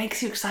what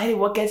makes you excited,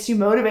 what gets you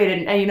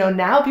motivated. And you know,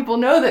 now people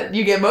know that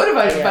you get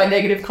motivated by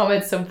negative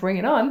comments, so bring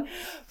it on.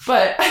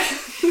 But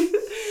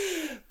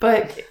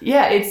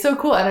yeah, it's so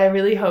cool, and I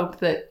really hope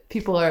that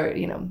people are,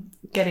 you know,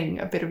 getting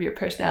a bit of your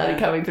personality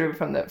coming through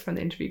from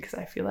the interview, because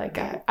I feel like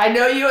I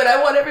know you, and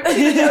I want everybody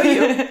to know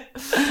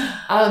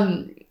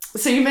you.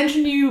 So you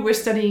mentioned you were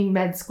studying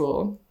med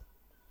school.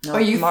 No, or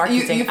you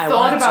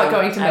thought about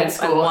going to med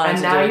school,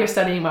 and now you're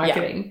studying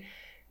marketing. Yeah.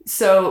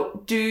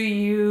 So do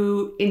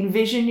you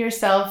envision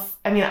yourself,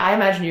 I mean, I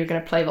imagine you're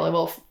going to play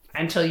volleyball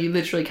until you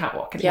literally can't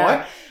walk anymore.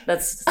 Yeah,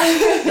 that's.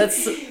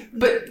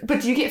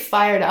 But do you get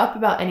fired up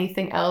about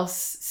anything else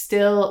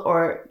still,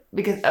 or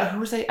because who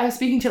was I was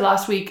speaking to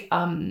last week?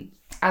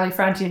 Ali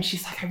Franti, and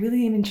she's like, I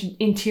really into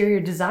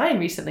interior design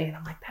recently, and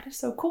I'm like, that is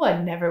so cool. I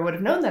never would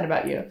have known that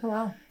about you. Oh,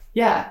 wow.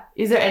 Yeah.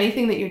 Is there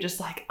anything that you're just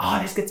like,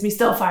 oh, this gets me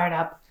still fired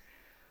up?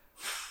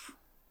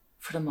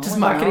 For the moment, does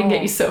marketing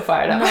get you so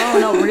fired up?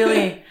 No, not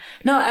really.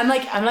 No, I'm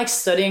like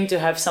studying to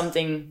have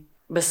something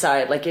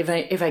beside. Like if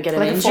I get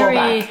an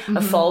injury, a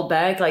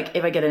fallback. Like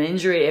if I get an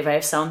injury, if I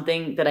have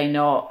something that I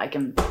know I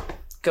can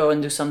go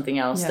and do something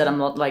else, that I'm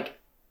not like,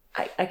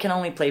 I can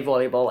only play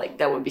volleyball. Like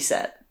that would be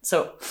sad.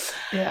 So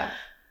yeah.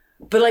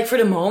 But like for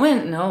the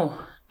moment, no.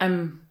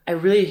 I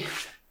really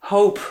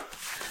hope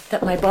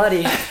that my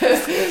body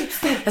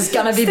is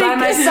gonna be by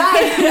my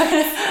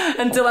side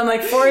until I'm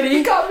like 40.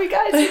 You got me,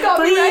 guys. You got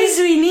me. Please,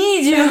 we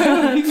need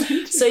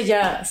you.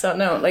 So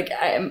no, like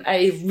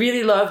I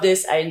really love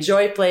this. I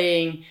enjoy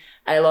playing.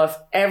 I love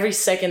every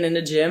second in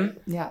the gym.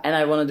 Yeah. And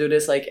I want to do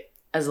this like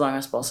as long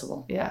as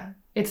possible. Yeah.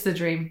 It's the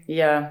dream.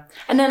 Yeah.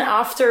 And then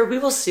after, we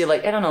will see,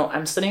 like, I don't know,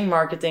 I'm studying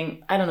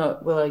marketing. I don't know,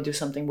 will I do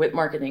something with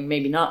marketing?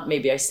 Maybe not.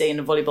 Maybe I stay in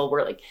the volleyball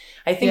world. Like,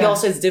 I think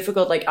also it's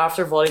difficult, like,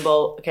 after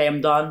volleyball, okay, I'm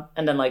done.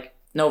 And then, like,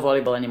 no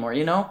volleyball anymore,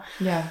 you know?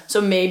 Yeah.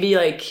 So maybe,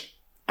 like,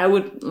 I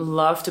would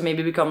love to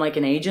maybe become, like,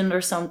 an agent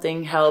or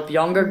something, help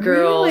younger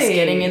girls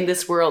getting in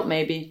this world,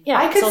 maybe. Yeah,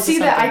 I could see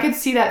that. I could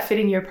see that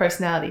fitting your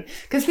personality.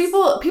 Because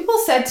people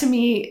said to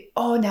me,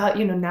 oh, now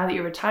that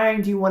you're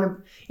retiring, do you want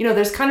to,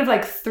 there's kind of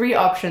like 3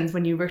 options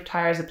when you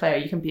retire as a player.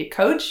 You can be a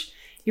coach,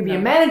 you can be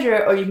a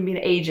manager, or you can be an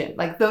agent.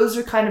 Like those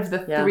are kind of the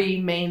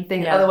 3 main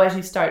things. Yeah. Otherwise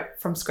you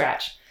start from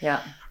scratch.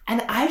 Yeah.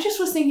 And I just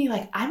was thinking,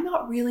 like, I'm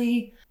not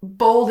really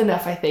bold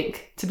enough, I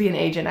think, to be an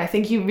agent. I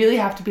think you really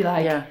have to be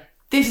like,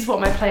 this is what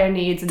my player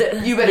needs,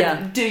 and you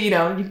better do, you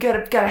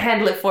gotta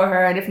handle it for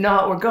her, and if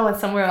not, we're going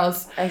somewhere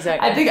else.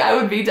 Exactly. I think I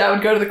would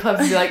go to the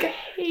clubs and be like,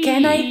 hey,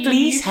 can I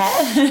please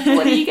have?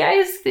 What do you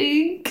guys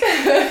think?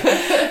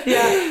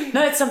 Yeah.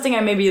 No, it's something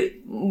I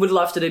maybe would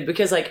love to do,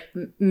 because like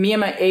me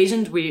and my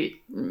agent, we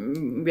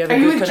have a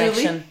good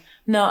connection. Julie?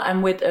 No,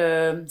 I'm with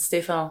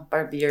Stefan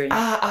Barbieri.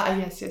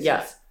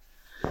 Yes.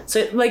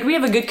 So like we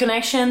have a good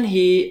connection.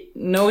 He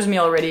knows me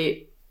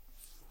already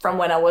from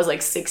when I was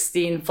like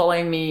 16,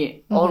 following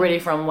me already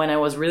from when I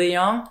was really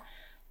young.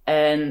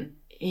 And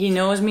he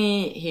knows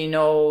me, he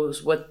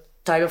knows what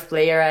type of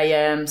player I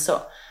am.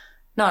 So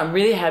no, I'm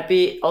really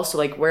happy. Also,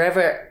 like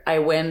wherever I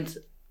went,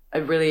 I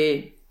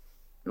really,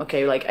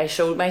 I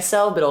showed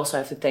myself, but also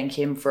I have to thank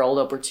him for all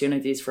the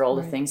opportunities, for all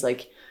the things.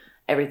 Like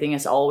everything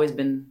has always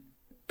been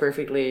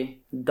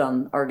perfectly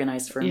done,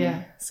 organized for me.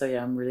 So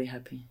yeah, I'm really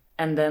happy.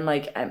 And then,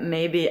 like,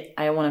 maybe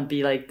I want to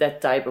be, like, that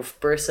type of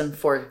person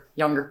for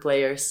younger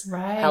players.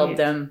 Right. Help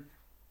them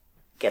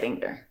getting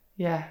there.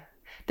 Yeah.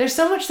 There's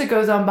so much that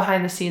goes on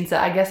behind the scenes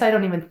that I guess I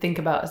don't even think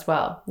about as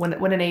well when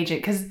an agent...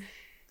 Because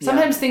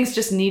sometimes things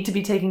just need to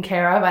be taken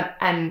care of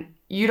and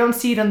you don't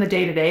see it on the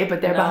day-to-day,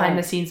 but they're behind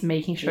the scenes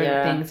making sure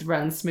that things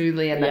run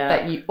smoothly and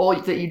that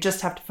you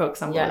just have to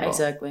focus on volleyball. Yeah,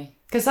 exactly.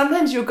 Because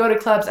sometimes you'll go to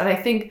clubs, and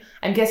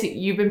I'm guessing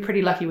you've been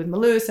pretty lucky with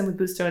Malus and with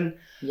Busto,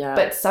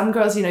 but some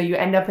girls, you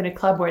end up in a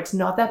club where it's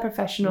not that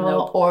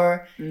professional,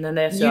 or you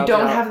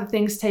don't have the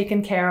things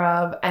taken care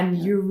of, and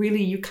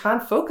you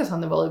can't focus on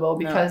the volleyball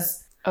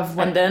because of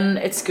what... And then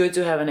it's good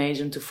to have an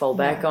agent to fall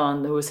back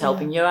on who's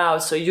helping you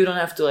out, so you don't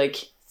have to like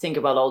think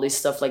about all this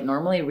stuff. Like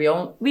normally we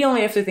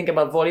only have to think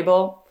about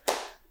volleyball,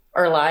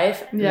 our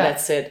life, and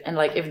that's it. And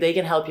like if they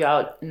can help you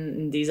out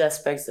in these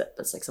aspects,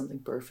 that's like something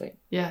perfect.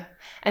 Yeah.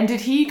 And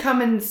did he come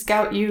and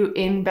scout you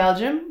in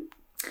Belgium,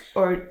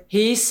 or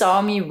he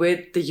saw me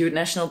with the youth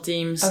national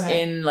teams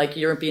in like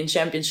European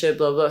Championship,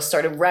 blah blah,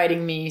 started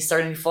writing me,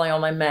 started following all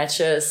my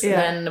matches. And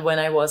then when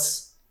I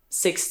was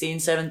 16,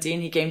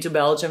 17, he came to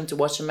Belgium to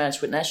watch a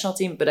match with national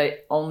team, but I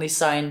only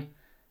signed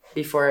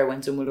before I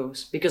went to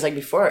Mulhouse, because like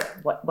before,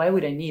 why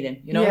would I need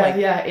him,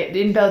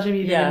 in Belgium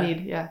you didn't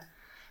need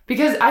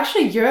because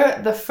actually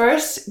you're the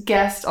first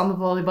guest on the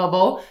Volleyball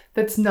Bowl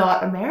that's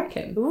not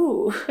American.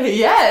 Ooh.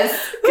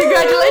 Yes.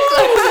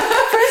 Congratulations.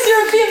 First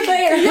European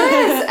player.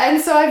 Yes.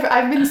 And so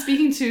I've been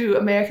speaking to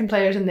American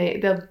players, and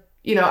they'll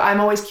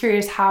I'm always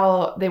curious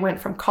how they went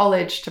from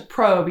college to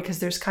pro, because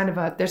there's kind of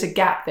a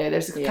gap there.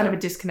 There's kind of a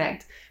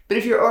disconnect. But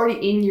if you're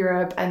already in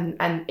Europe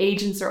and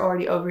agents are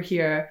already over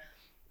here,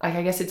 like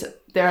I guess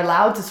they're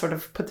allowed to sort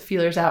of put the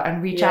feelers out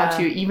and reach out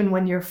to you even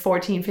when you're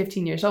 14,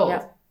 15 years old.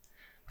 Yeah.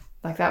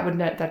 Like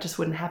that just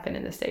wouldn't happen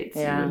in the States.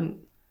 Yeah.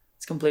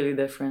 It's completely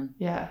different.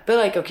 Yeah. But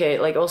like, okay,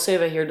 like also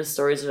if I hear the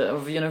stories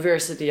of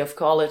university, of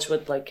college,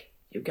 with like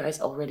you guys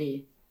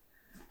already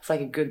have like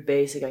a good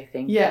basic, I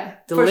think. Yeah.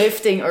 The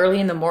lifting early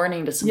in the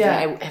morning, that's something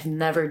I have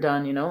never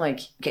done,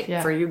 like,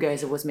 okay, for you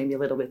guys, it was maybe a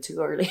little bit too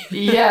early.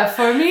 Yeah.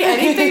 For me,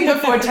 anything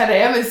before 10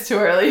 a.m. is too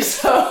early.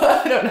 So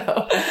I don't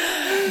know.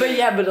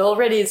 But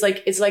already it's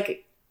like,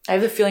 I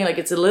have the feeling like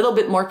it's a little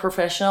bit more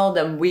professional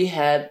than we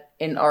had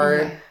in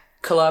our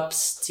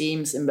clubs,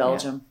 teams in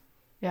Belgium.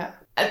 Yeah.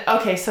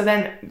 Okay, so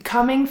then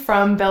coming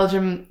from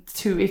Belgium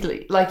to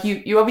Italy, like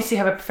you obviously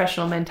have a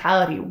professional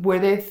mentality. Were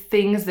there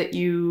things that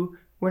you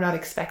were not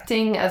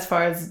expecting as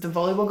far as the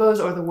volleyball goes,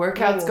 or the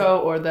workouts go,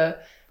 or the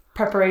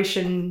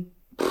preparation?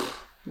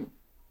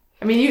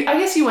 I mean, I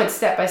guess you went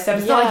step by step.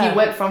 It's not like you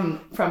went from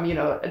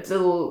a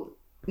little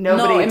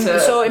nobody to...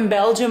 So in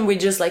Belgium, we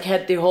just like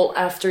had the whole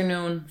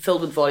afternoon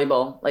filled with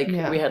volleyball. Like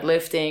we had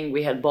lifting,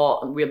 we had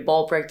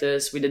ball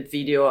practice, we did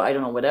video, I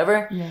don't know,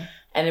 whatever. Yeah.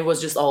 And it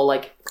was just all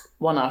like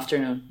one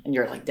afternoon, and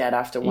you're like dead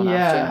after one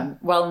afternoon.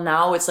 Well,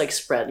 now it's like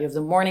spread. You have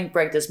the morning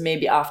practice,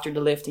 maybe after the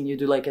lifting, you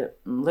do like a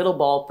little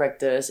ball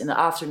practice. In the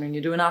afternoon,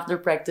 you do an after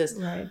practice.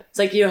 Right. It's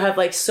like you have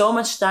like so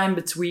much time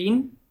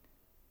between.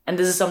 And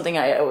this is something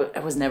I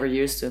was never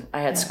used to.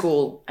 I had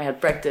school, I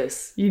had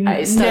practice,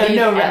 I studied.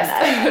 No rest.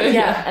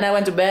 And I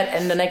went to bed,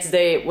 and the next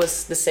day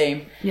was the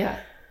same. Yeah.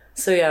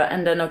 So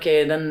and then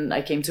then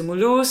I came to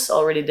Mulhouse.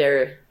 Already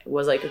there, it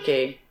was like,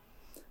 okay,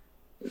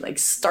 like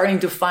starting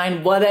to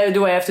find what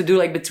do I have to do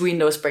like between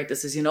those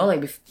practices,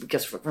 like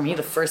because for me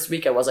the first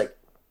week I was like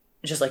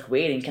just like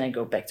waiting, can I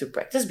go back to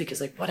practice,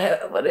 because like what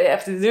do I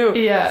have to do?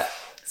 Yeah.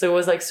 So it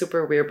was like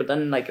super weird, but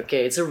then like,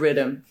 okay, it's a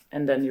rhythm,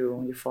 and then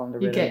you fall in the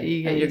rhythm,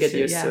 you get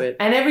used to it.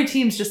 And every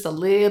team's just a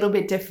little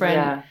bit different.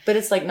 Yeah, but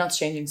it's like not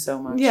changing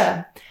so much.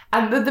 Yeah.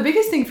 And the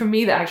biggest thing for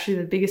me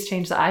the biggest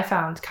change that I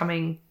found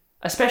coming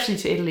especially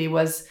to Italy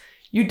was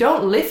you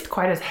don't lift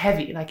quite as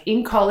heavy. Like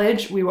in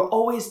college, we were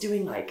always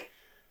doing like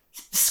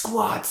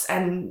squats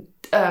and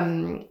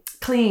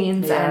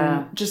cleans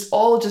and just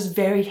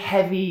very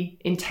heavy,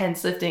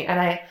 intense lifting. And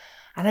I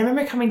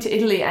remember coming to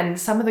Italy, and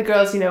some of the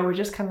girls, were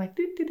just kind of like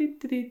do.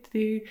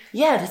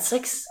 Yeah, that's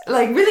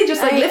like really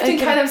just like lifting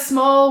kind of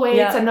small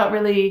weights and not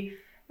really.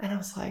 And I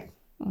was like,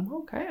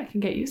 okay, I can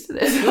get used to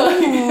this.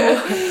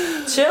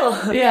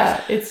 Chill.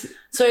 Yeah, it's.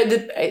 So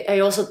I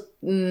also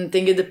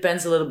think it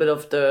depends a little bit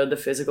of the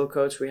physical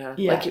coach we have.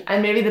 Yeah, like,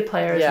 and maybe the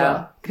player as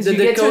well. Because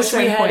the coach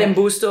we had in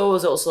Busto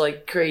was also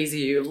like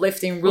crazy,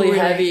 lifting really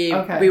heavy.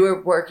 Okay. We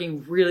were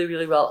working really,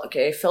 really well.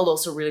 Okay, I felt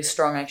also really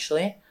strong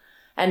actually.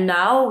 And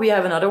now we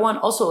have another one,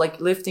 also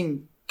like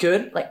lifting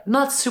good, like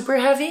not super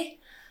heavy,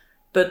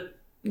 but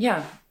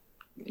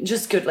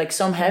just good. Like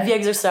some heavy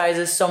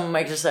exercises, some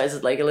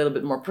exercises like a little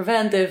bit more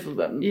preventive.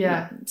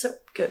 So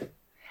good.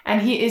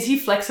 And is he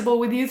flexible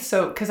with you?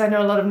 So, because I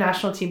know a lot of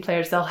national team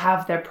players, they'll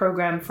have their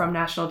program from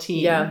national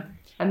team. Yeah.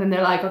 And then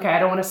they're like, okay, I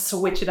don't want to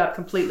switch it up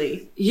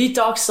completely. He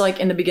talks like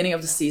in the beginning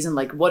of the season,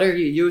 like, what are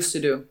you used to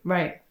do?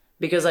 Right.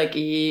 Because like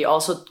he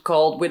also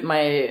called with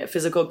my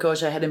physical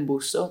coach I had in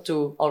Busto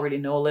to already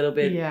know a little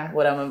bit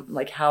what I'm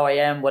like, how I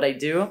am, what I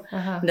do.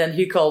 And then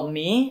he called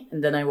me,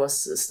 and then I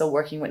was still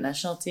working with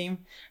national team,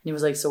 and he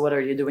was like, so what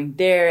are you doing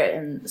there?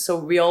 And so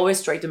we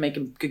always try to make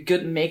a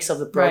good mix of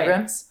the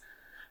programs,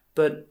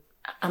 but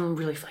I'm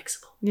really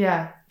flexible.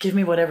 Yeah. Give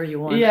me whatever you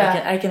want.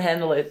 Yeah. I can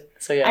handle it.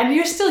 So And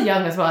you're still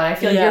young as well. And I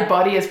feel like your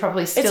body is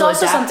probably still It's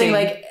also adapting. something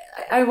like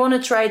I want to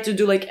try to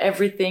do like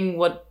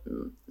everything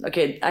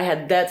I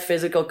had that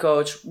physical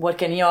coach. What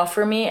can he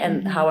offer me,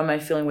 and how am I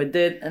feeling with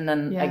it? And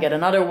then I get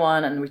another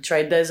one, and we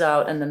try this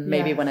out, and then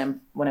maybe when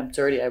I'm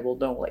 30, I will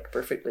know like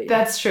perfectly.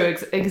 That's true.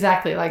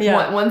 Exactly. Like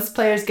once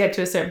players get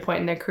to a certain point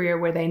in their career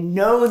where they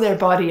know their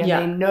body and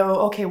they know,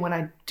 okay, when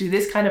I do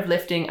this kind of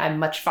lifting, I'm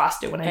much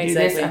faster. When I do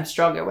this, I'm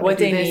stronger. When I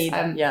do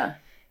this,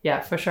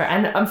 yeah, for sure.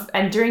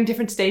 And during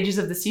different stages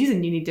of the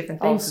season, you need different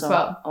things as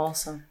well.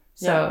 Awesome.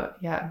 So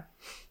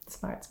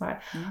smart.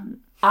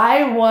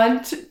 I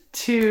want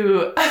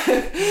to.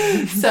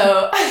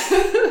 So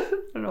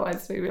I don't know why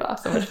this made me laugh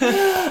so much.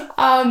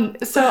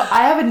 So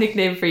I have a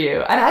nickname for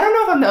you, and I don't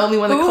know if I'm the only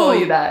one to call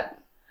you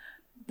that.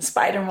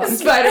 Spider monkey.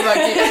 Spider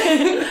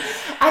monkey.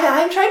 And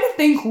I'm trying to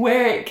think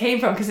where it came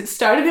from, because it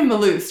started in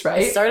Mulhouse,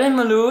 right? It started in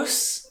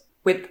Mulhouse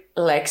with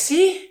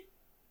Lexi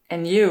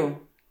and you.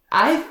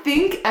 I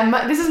think, and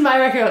this is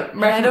my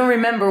I don't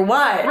remember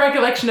why.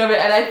 Recollection of it,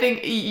 and I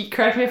think,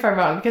 correct me if I'm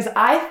wrong, because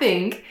I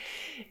think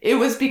it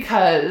was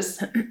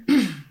because,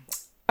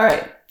 all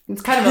right,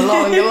 it's kind of a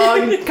long,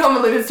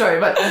 convoluted story,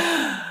 but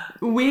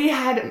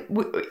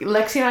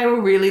Lexi and I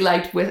were really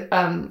liked with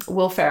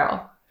Will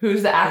Ferrell,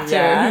 who's the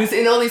actor, who's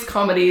in all these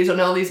comedies and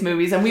all these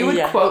movies, and we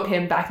would quote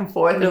him back and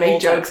forth and make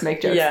jokes.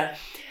 Yeah.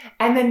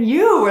 And then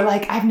you were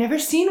like, I've never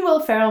seen Will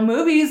Ferrell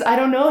movies, I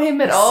don't know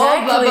him at all,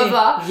 blah, blah,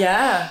 blah.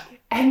 Yeah.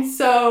 And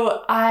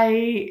so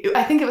I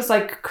think it was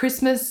like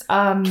Christmas.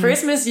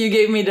 Christmas, you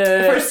gave me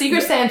for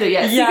Secret Santa.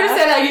 Yeah. Secret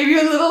Santa. I gave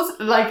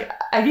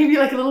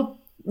you a little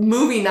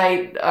movie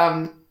night.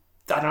 I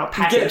don't know,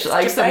 package,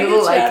 like some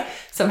little like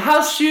some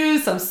house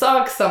shoes, some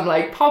socks, some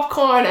like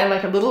popcorn, and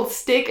like a little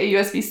stick, a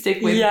USB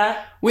stick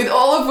with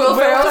all of Will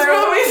Ferrell's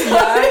movies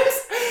on it.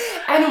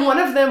 And one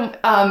of them,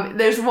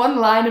 there's one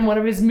line in one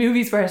of his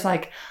movies where it's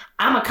like,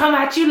 I'm gonna come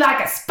at you like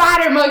a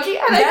spider monkey.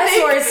 And that's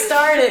where it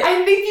started.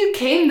 I think you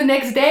came the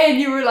next day and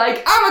you were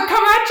like, I'm gonna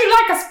come at you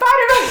like a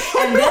spider monkey.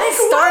 And then it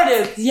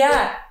started.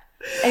 Yeah,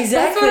 exactly.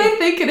 That's what I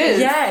think it is.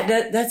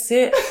 Yeah, that's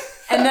it.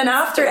 And then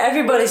after,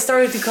 everybody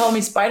started to call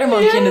me Spider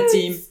Monkey in the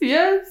team.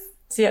 Yes.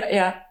 So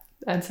yeah.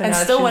 And so and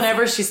now still,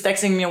 whenever she's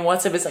texting me on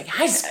WhatsApp, it's like,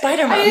 "Hi,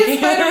 Spider Monkey."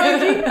 Hi,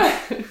 Spider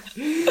Monkey.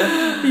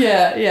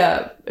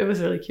 Yeah, it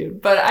was really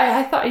cute. But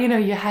I thought, you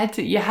had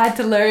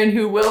to learn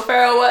who Will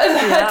Ferrell was. I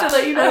had to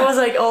let you know. I was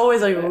like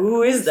always like,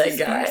 who is that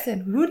guy? Person?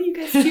 Who do you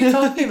guys keep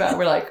talking about?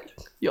 We're like,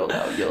 you'll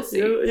know, you'll see.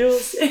 You'll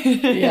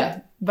see. Yeah,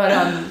 but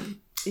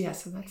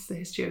so that's the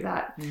history of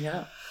that.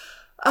 Yeah.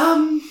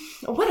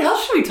 What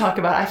else should we talk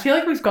about? I feel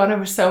like we've gone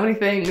over so many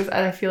things, and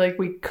I feel like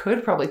we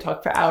could probably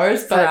talk for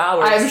hours. But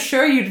I'm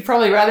sure you'd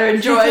probably rather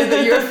enjoy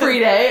your free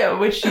day,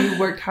 which you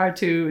worked hard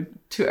to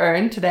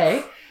earn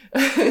today.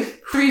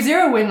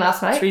 3-0 win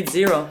last night.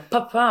 3-0.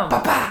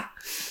 Papa.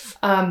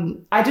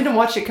 I didn't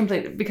watch it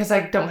completely because I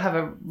don't have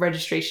a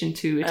registration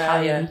to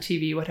Italian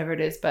TV, whatever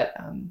it is, but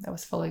I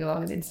was following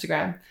along on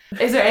Instagram.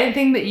 Is there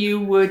anything that you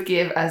would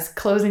give as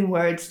closing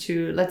words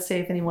to, let's say,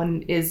 if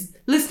anyone is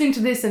listening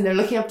to this and they're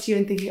looking up to you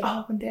and thinking,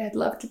 oh, one day I'd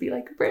love to be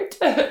like Britt?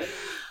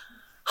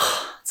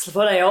 It's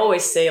what I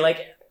always say,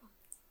 like,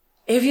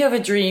 if you have a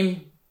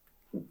dream,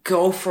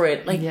 go for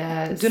it. Like,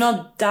 do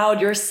not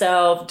doubt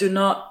yourself. Do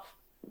not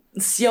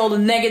see all the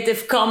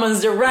negative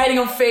comments they're writing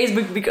on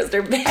Facebook because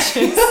they're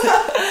bitches.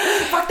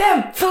 Fuck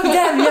them.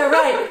 Yeah,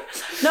 right.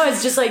 No,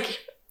 it's just like,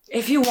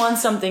 if you want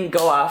something,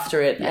 go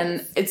after it. Yes.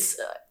 And it's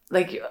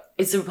like,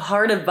 it's a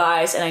hard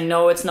advice, and I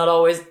know it's not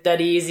always that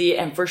easy,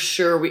 and for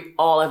sure we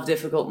all have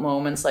difficult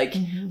moments. Like,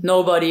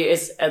 nobody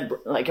is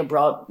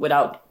abroad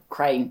without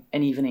crying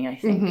an evening, I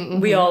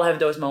think. We all have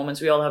those moments,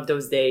 we all have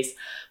those days,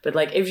 but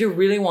like, if you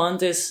really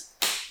want this,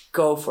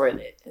 go for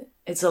it.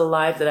 It's a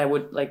life that I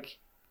would like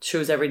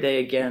choose every day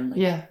again.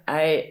 Like,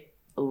 I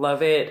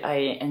love it.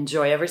 I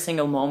enjoy every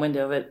single moment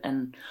of it,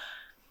 and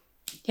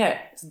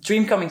it's a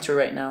dream coming true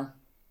right now.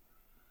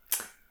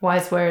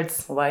 Wise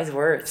words.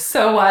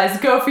 So wise.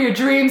 Go for your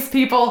dreams,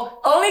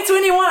 people. Only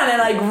 21 and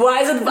like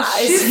wise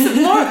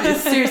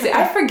advice. Seriously,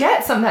 I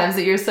forget sometimes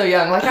that you're so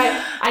young. Like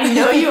I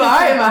know you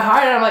are in my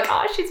heart, and I'm like,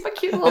 oh, she's my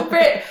cute little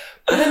Brit.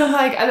 But then I'm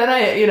like, and then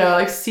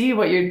I see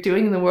what you're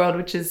doing in the world,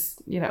 which is,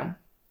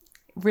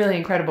 really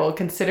incredible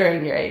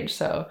considering your age.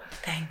 So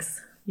thanks.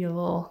 You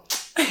little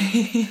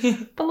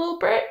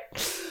Brit.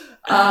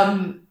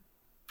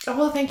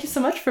 Well, thank you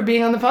so much for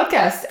being on the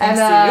podcast. Thanks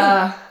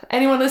to you.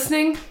 Anyone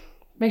listening,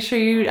 make sure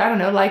you,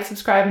 like,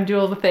 subscribe, and do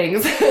all the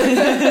things.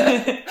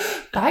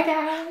 Bye,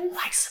 guys.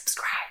 Like,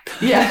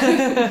 subscribe.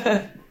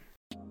 Yeah.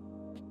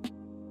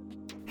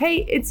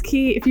 Hey, it's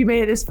Key. If you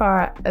made it this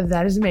far,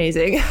 that is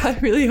amazing. I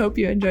really hope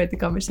you enjoyed the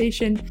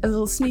conversation. A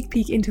little sneak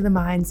peek into the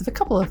minds of a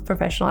couple of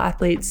professional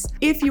athletes.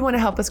 If you want to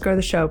help us grow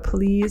the show,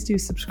 please do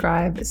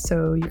subscribe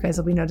so you guys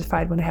will be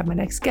notified when I have my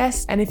next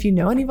guest. And if you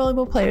know any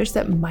volleyball players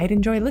that might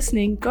enjoy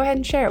listening, go ahead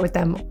and share it with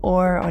them,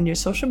 or on your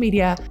social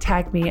media,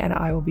 tag me and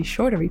I will be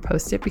sure to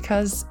repost it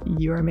because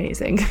you're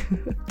amazing.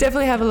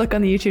 Definitely have a look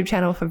on the YouTube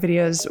channel for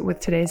videos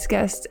with today's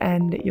guest,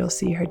 and you'll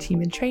see her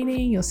team in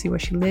training, you'll see where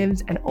she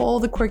lives, and all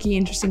the quirky,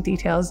 interesting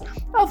details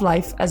of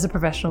life as a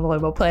professional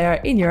volleyball player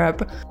in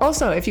Europe.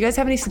 Also, if you guys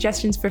have any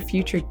suggestions for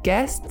future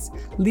guests,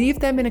 leave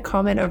them in a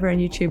comment over on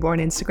YouTube or on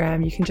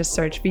Instagram. You can just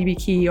search VB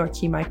Key or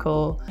Key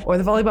Michael or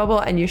the Volley Bubble,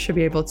 and you should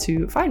be able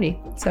to find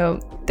me. So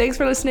thanks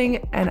for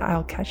listening, and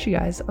I'll catch you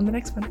guys on the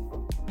next one.